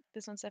 and then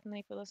this one's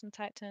definitely full of some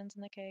tight turns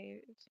in the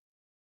caves.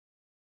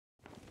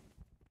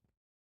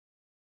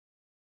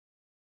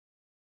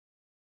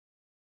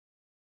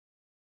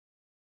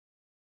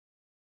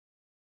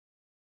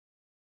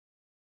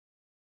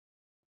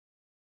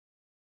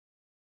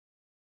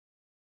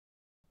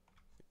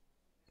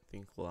 I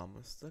think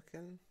llama's stuck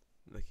in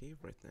the cave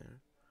right there.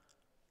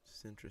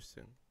 Just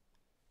interesting.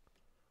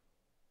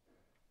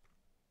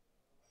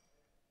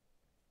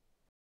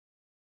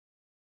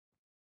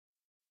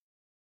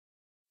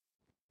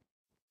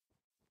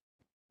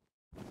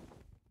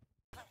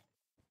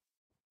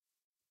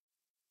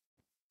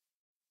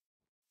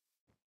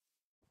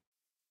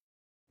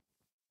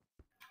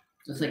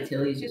 Looks like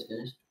Tilly's just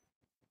finished.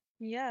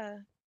 Yeah.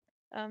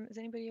 Is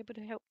anybody able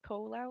to help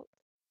Cole out?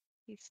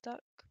 He's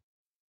stuck.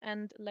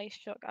 And Lace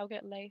Shock. I'll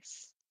get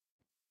Lace.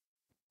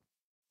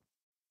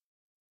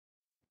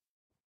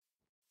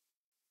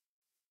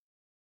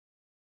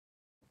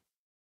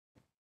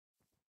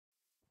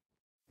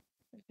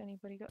 If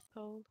anybody got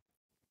cold.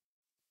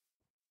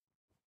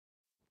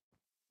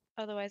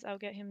 Otherwise, I'll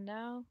get him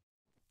now.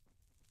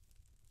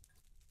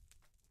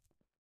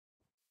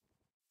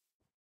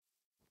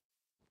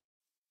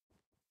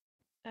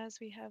 As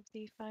we have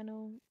the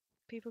final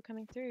people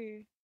coming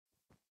through.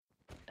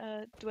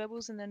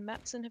 Dwebbles and then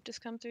Matson have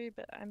just come through,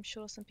 but I'm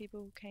sure some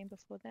people came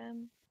before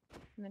them.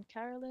 And then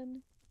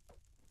Carolyn.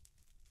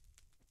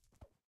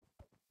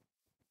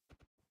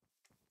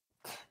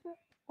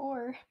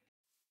 Or.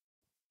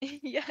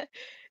 Yeah.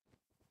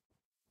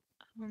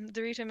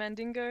 Dorito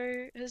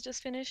Mandingo has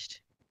just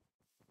finished.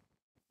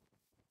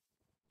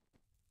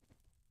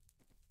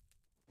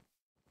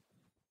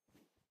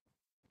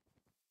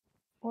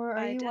 Or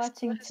are you Idesco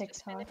watching has just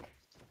TikTok? finished.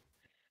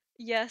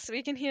 Yes,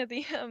 we can hear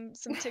the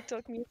some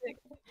TikTok music.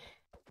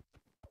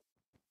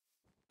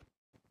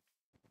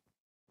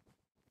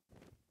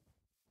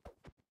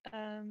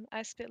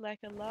 I spit like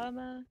a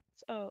llama.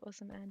 Oh,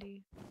 awesome,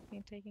 Andy.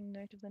 Been taking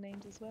note of the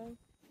names as well.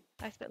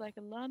 I spit like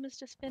a llama's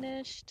just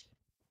finished.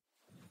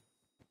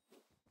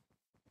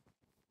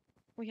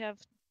 We have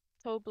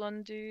tall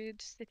blonde dude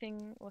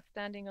sitting or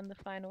standing on the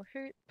final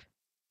hoop.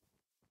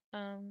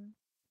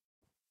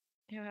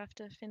 He'll have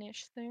to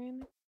finish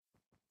soon.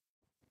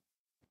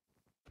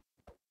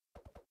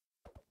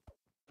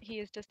 He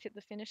has just hit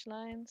the finish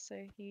line,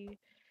 so he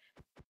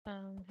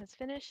has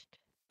finished.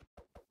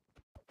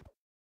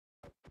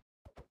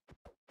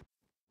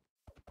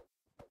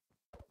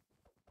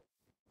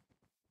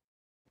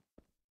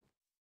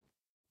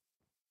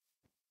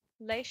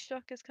 Lace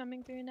Shock is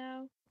coming through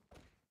now.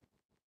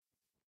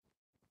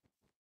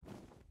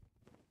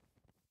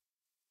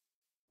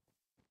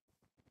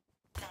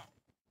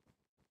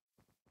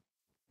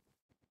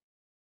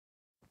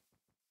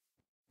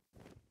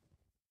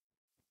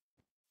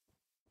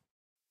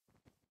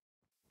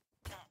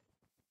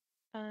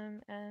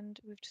 And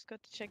we've just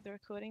got to check the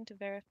recording to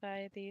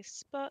verify the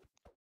spot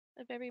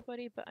of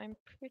everybody, but I'm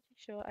pretty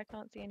sure I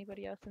can't see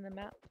anybody else in the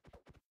map.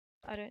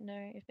 I don't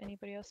know if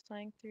anybody else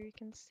flying through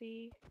can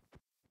see.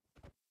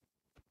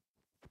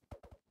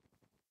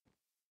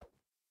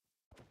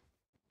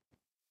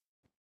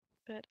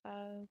 But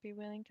I'll be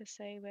willing to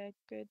say we're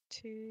good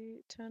to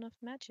turn off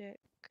magic.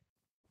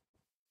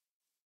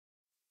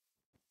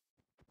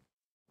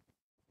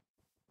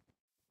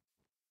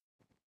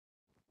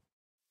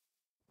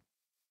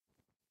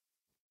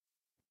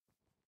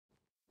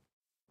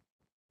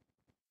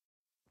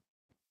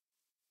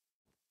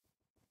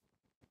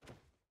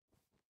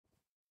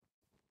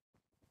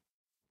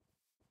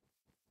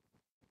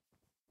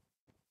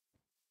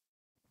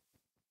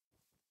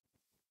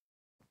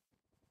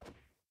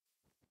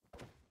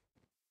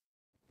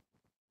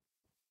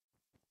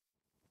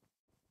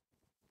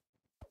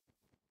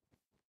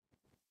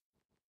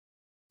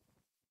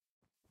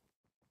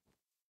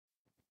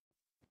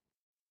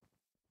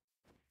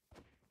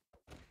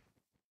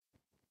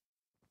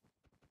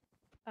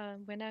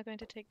 We're now going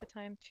to take the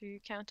time to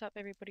count up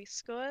everybody's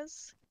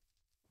scores.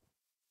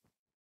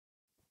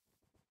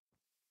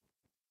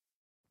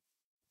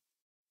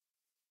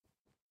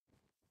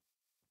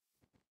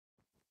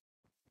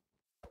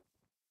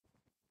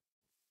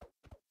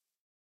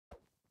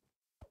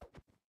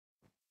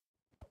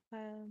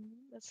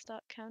 Let's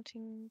start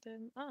counting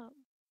them up.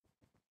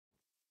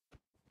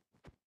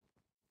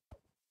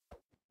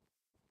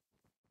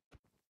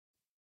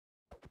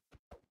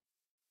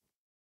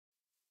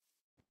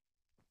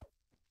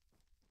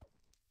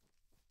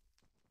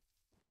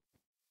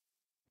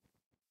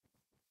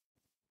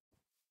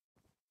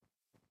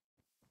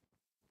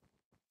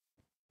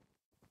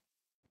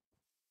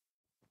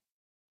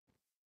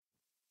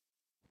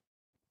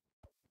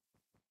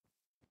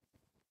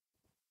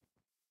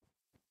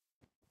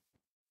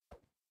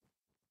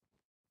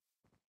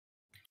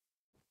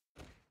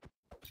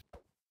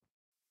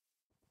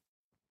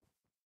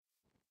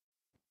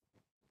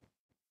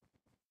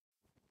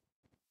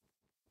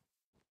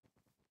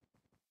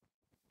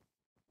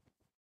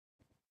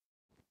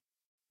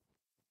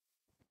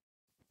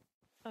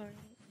 Alright,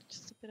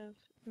 just a bit of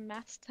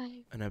math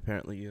time. And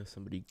apparently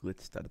somebody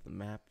glitched out of the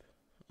map.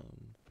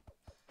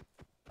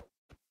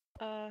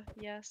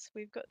 Yes,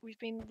 we've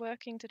been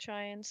working to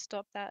try and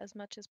stop that as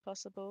much as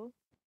possible.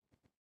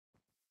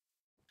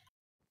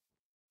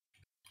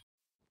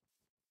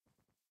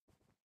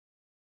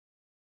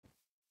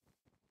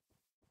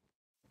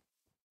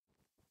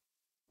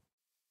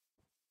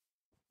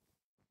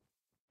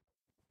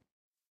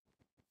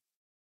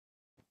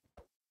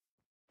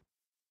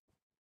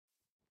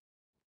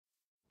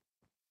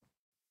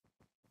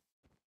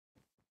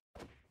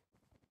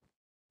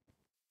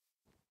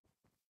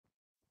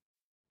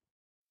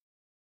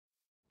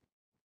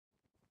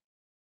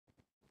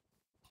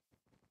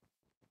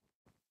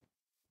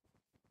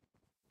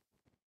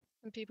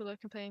 And people are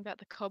complaining about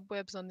the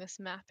cobwebs on this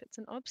map. It's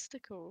an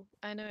obstacle.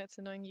 I know it's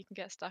annoying you can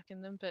get stuck in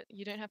them, but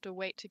you don't have to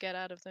wait to get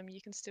out of them.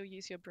 You can still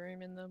use your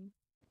broom in them.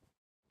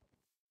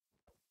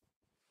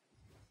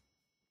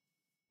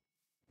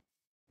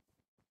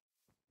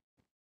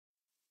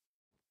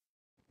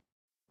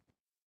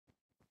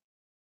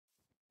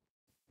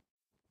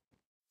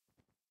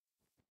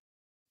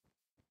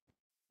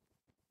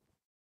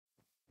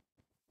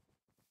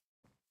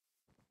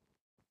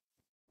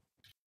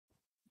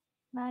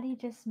 Maddie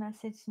just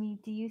messaged me,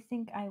 do you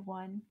think I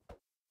won?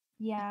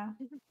 Yeah,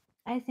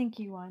 I think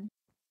you won.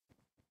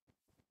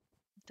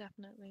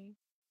 Definitely.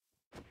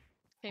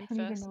 Came I don't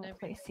even first know in what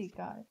every place he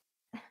got.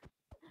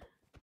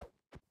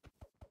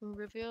 We'll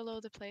reveal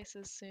all the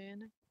places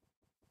soon.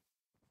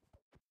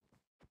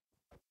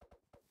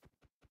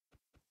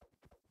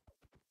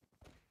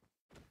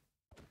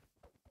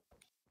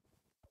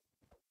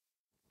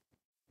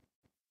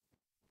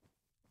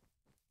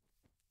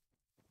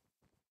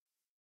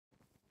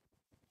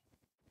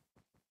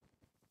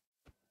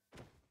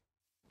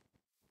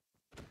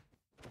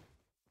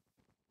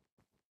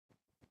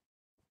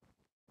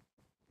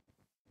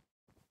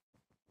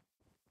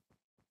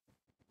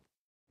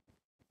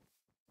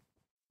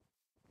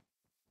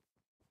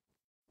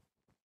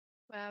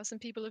 Wow, some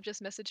people have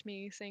just messaged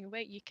me saying,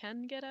 wait, you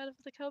can get out of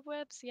the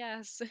cobwebs?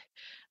 Yes.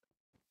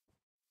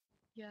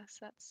 Yes,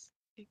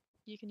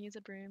 you can use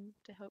a broom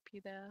to help you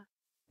there.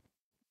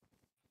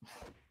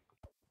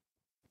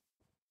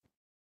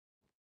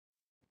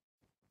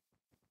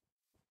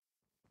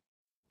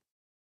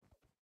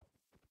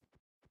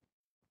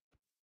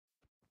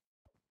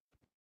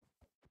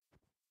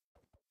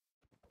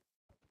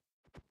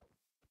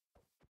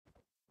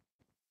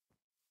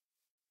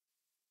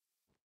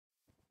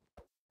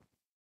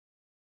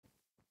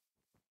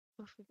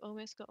 Oof, we've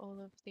almost got all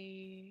of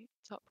the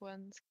top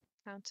ones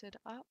counted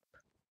up.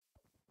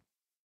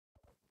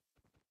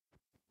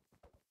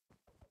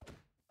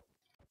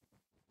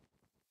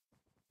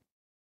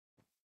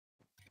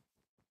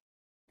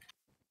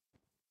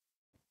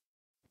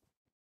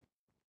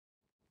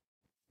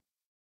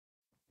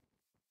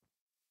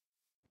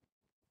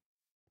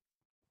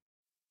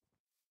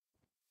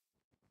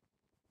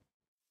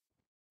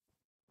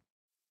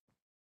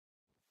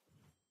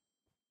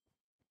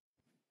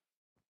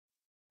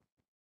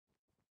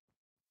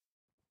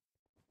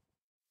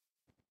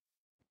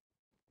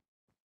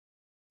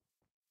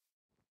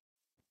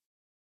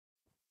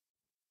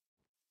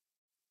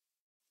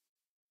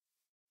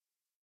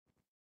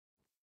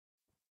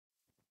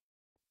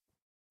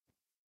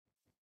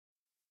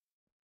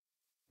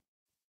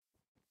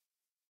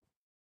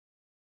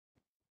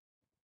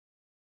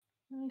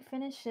 When we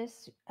finish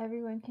this,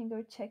 everyone can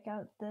go check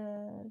out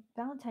the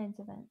Valentine's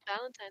event.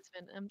 Valentine's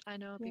event, I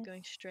know I'll be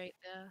going Yes. straight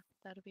there.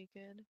 That'll be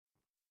good.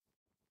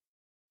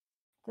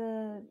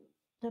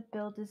 The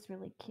build is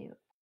really cute.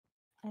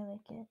 I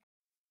like it.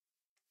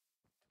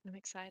 I'm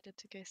excited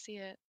to go see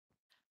it.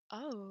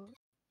 Oh,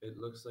 It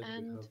looks like we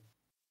and have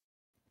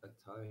a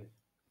tie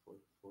for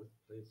fourth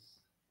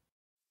place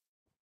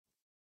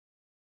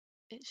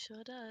it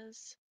sure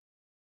does.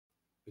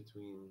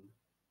 between.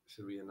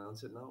 Should we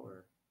announce it now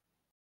or?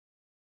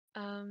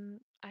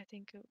 I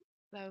think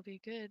that would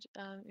be good.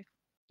 If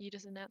you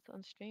just announce it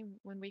on stream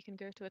when we can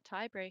go to a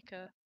tiebreaker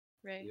Yep.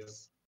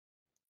 race.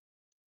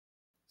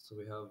 So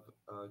we have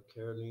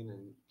Caroline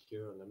and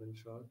Kira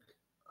Lemonshock.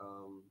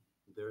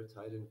 They're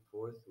tied in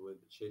fourth with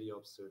Shady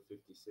Officer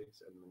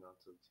 56 and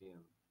Minato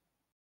TM.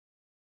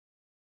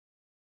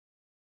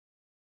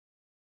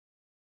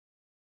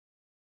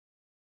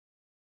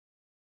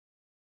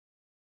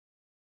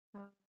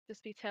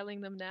 Just be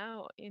telling them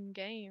now in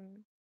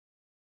game.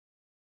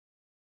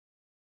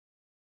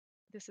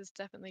 This is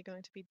definitely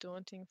going to be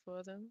daunting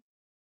for them.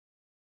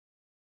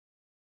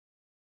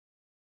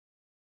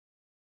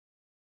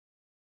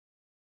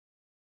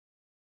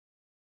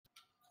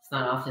 It's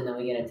not often that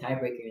we get a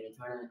tiebreaker in a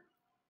tournament.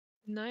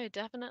 No,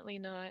 definitely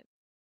not.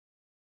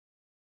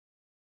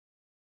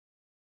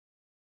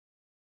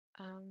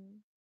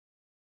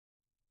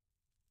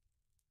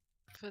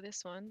 For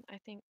this one, I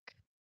think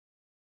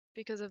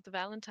because of the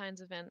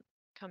Valentine's event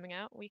coming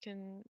out, we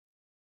can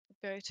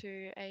go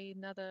to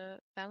another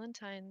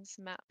Valentine's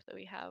map that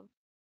we have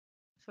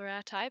for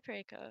our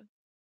tiebreaker.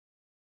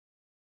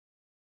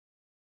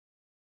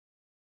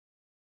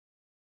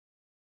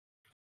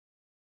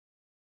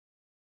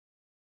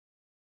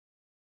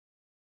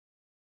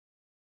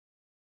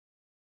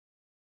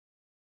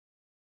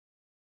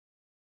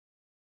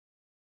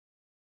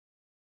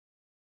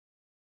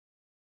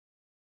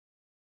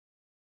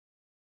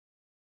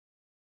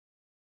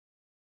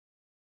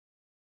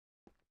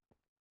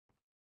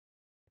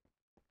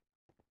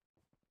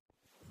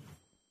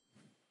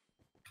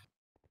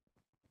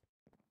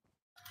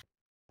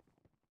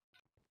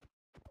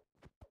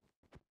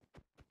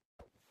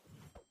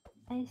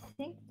 I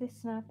think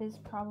this map is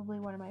probably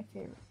one of my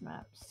favorite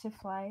maps to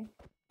fly.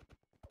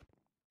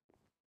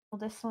 Well,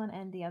 this one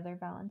and the other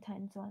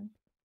Valentine's one.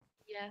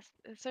 Yes,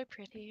 it's so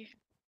pretty.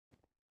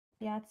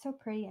 Yeah, it's so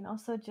pretty, and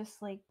also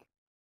just like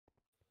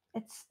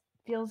it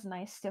feels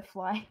nice to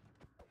fly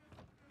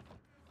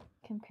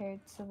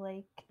compared to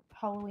like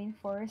Halloween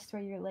Forest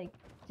where you're like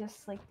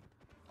just like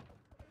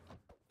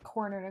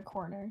corner to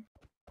corner.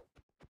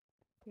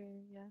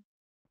 Yeah.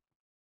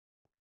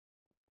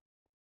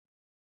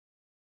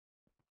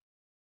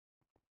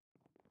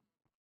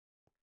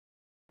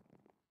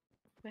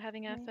 We're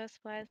having our Okay.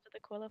 first flyers for the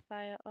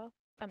qualifier off.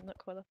 Not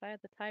qualifier,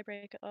 the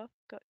tiebreaker off.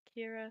 Got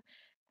Kira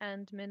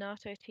and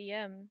Minato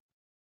TM.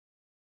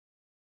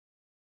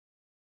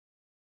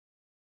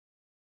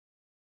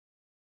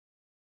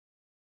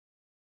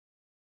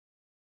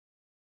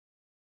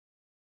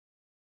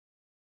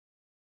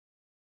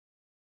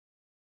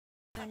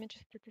 I'm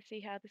interested to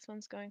see how this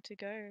one's going to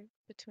go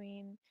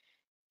between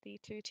the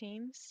two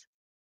teams.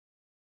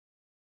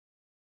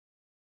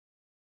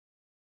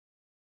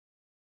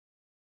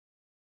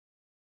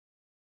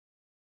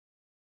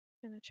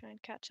 Gonna try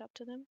and catch up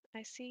to them.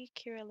 I see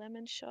Kira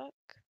Lemon Shock.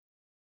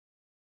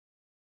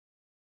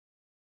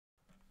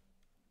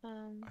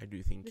 I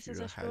do think This is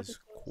Kira a shorter has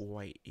course.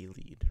 quite a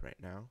lead right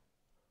now.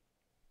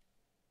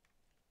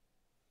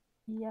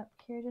 Yep,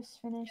 Kira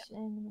just finished,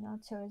 and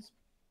Minato is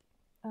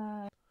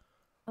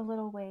a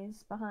little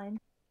ways behind.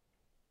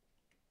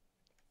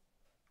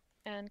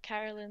 And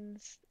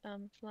Carolyn's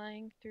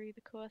flying through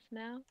the course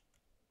now.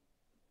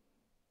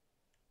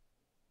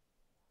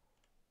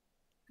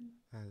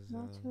 As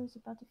Minato is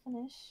about to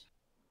finish.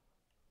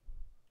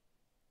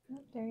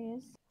 Oh, there he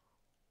is.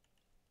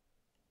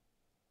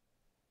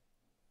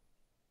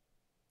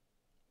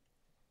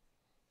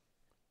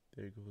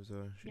 there goes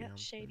Yep,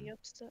 Shady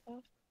Upster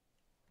off.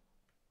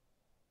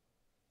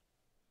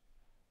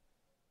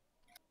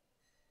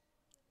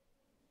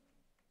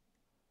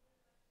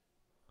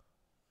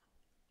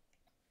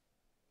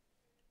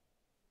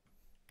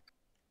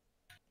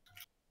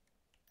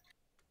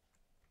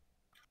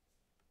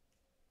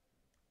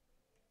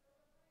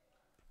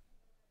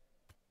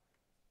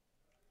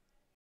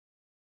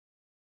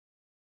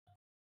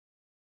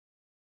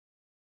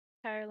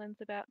 Carolyn's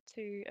about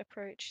to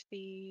approach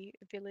the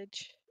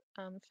village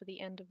for the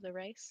end of the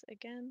race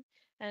again,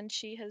 and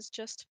she has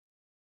just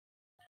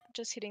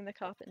hitting the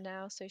carpet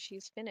now, so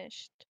she's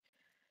finished.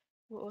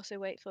 We'll also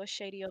wait for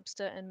Shady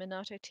Obster and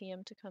Minato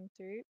TM to come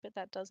through, but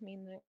that does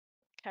mean that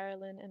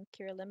Carolyn and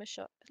Kira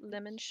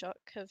Lemon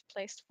Shock have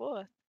placed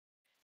fourth,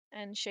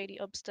 and Shady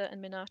Obster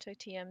and Minato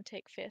TM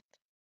take fifth.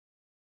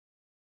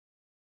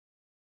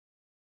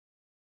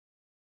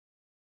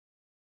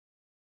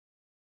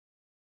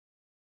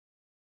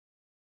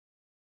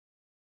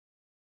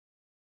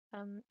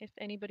 If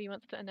anybody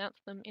wants to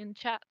announce them in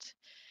chat,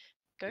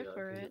 go Yeah,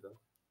 for I can it. do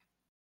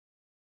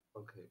that.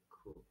 Okay,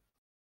 cool.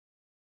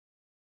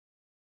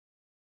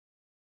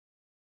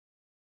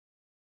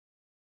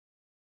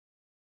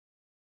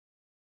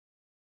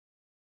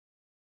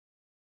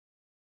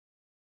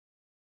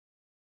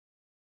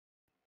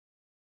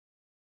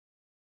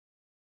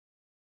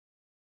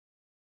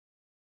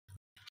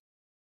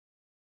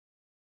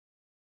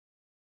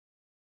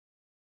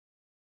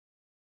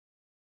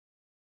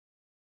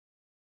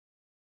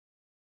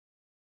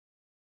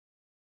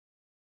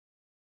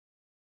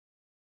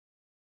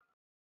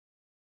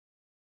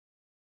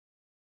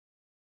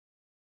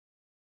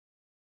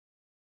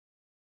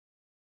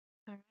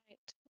 All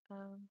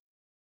right.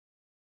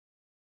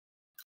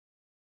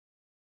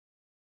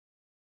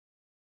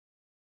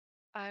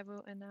 I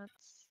will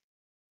announce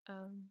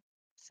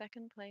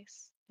second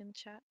place in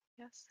chat.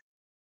 Yes.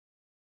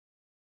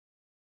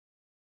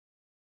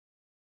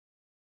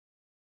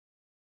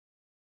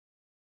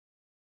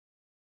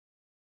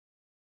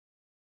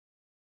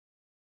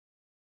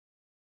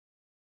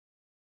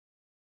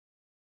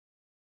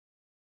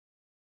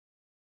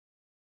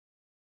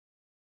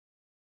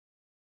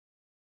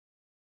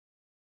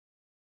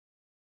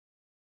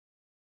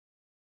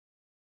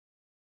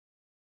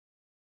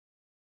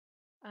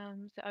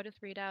 So I'll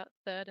just read out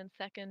third and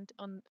second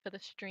for the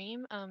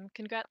stream.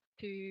 Congrats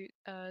to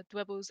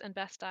Dwebbles and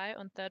Bastai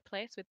on third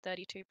place with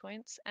 32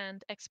 points,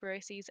 and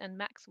Experoses and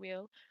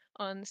Maxwheel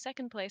on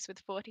second place with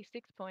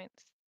 46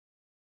 points.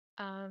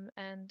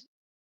 And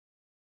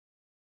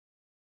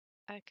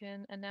I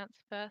can announce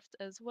first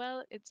as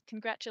well. It's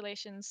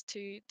congratulations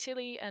to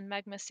Tilly and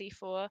Magma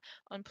C4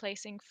 on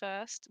placing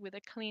first with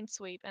a clean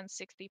sweep and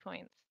 60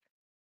 points.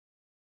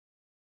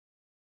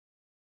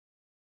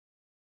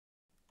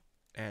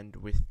 And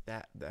with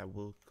that, that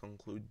will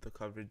conclude the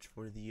coverage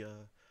for the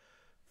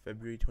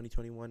February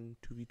 2021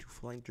 2v2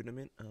 flying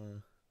tournament.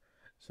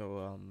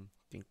 So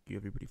thank you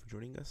everybody for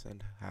joining us,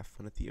 and have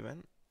fun at the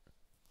event.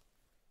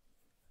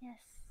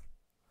 Yes.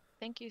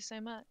 Thank you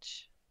so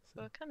much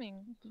So, for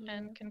coming, Thank you.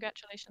 and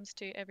congratulations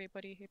to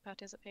everybody who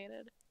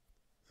participated.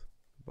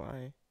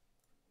 bye.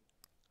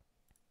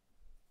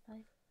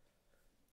 Bye.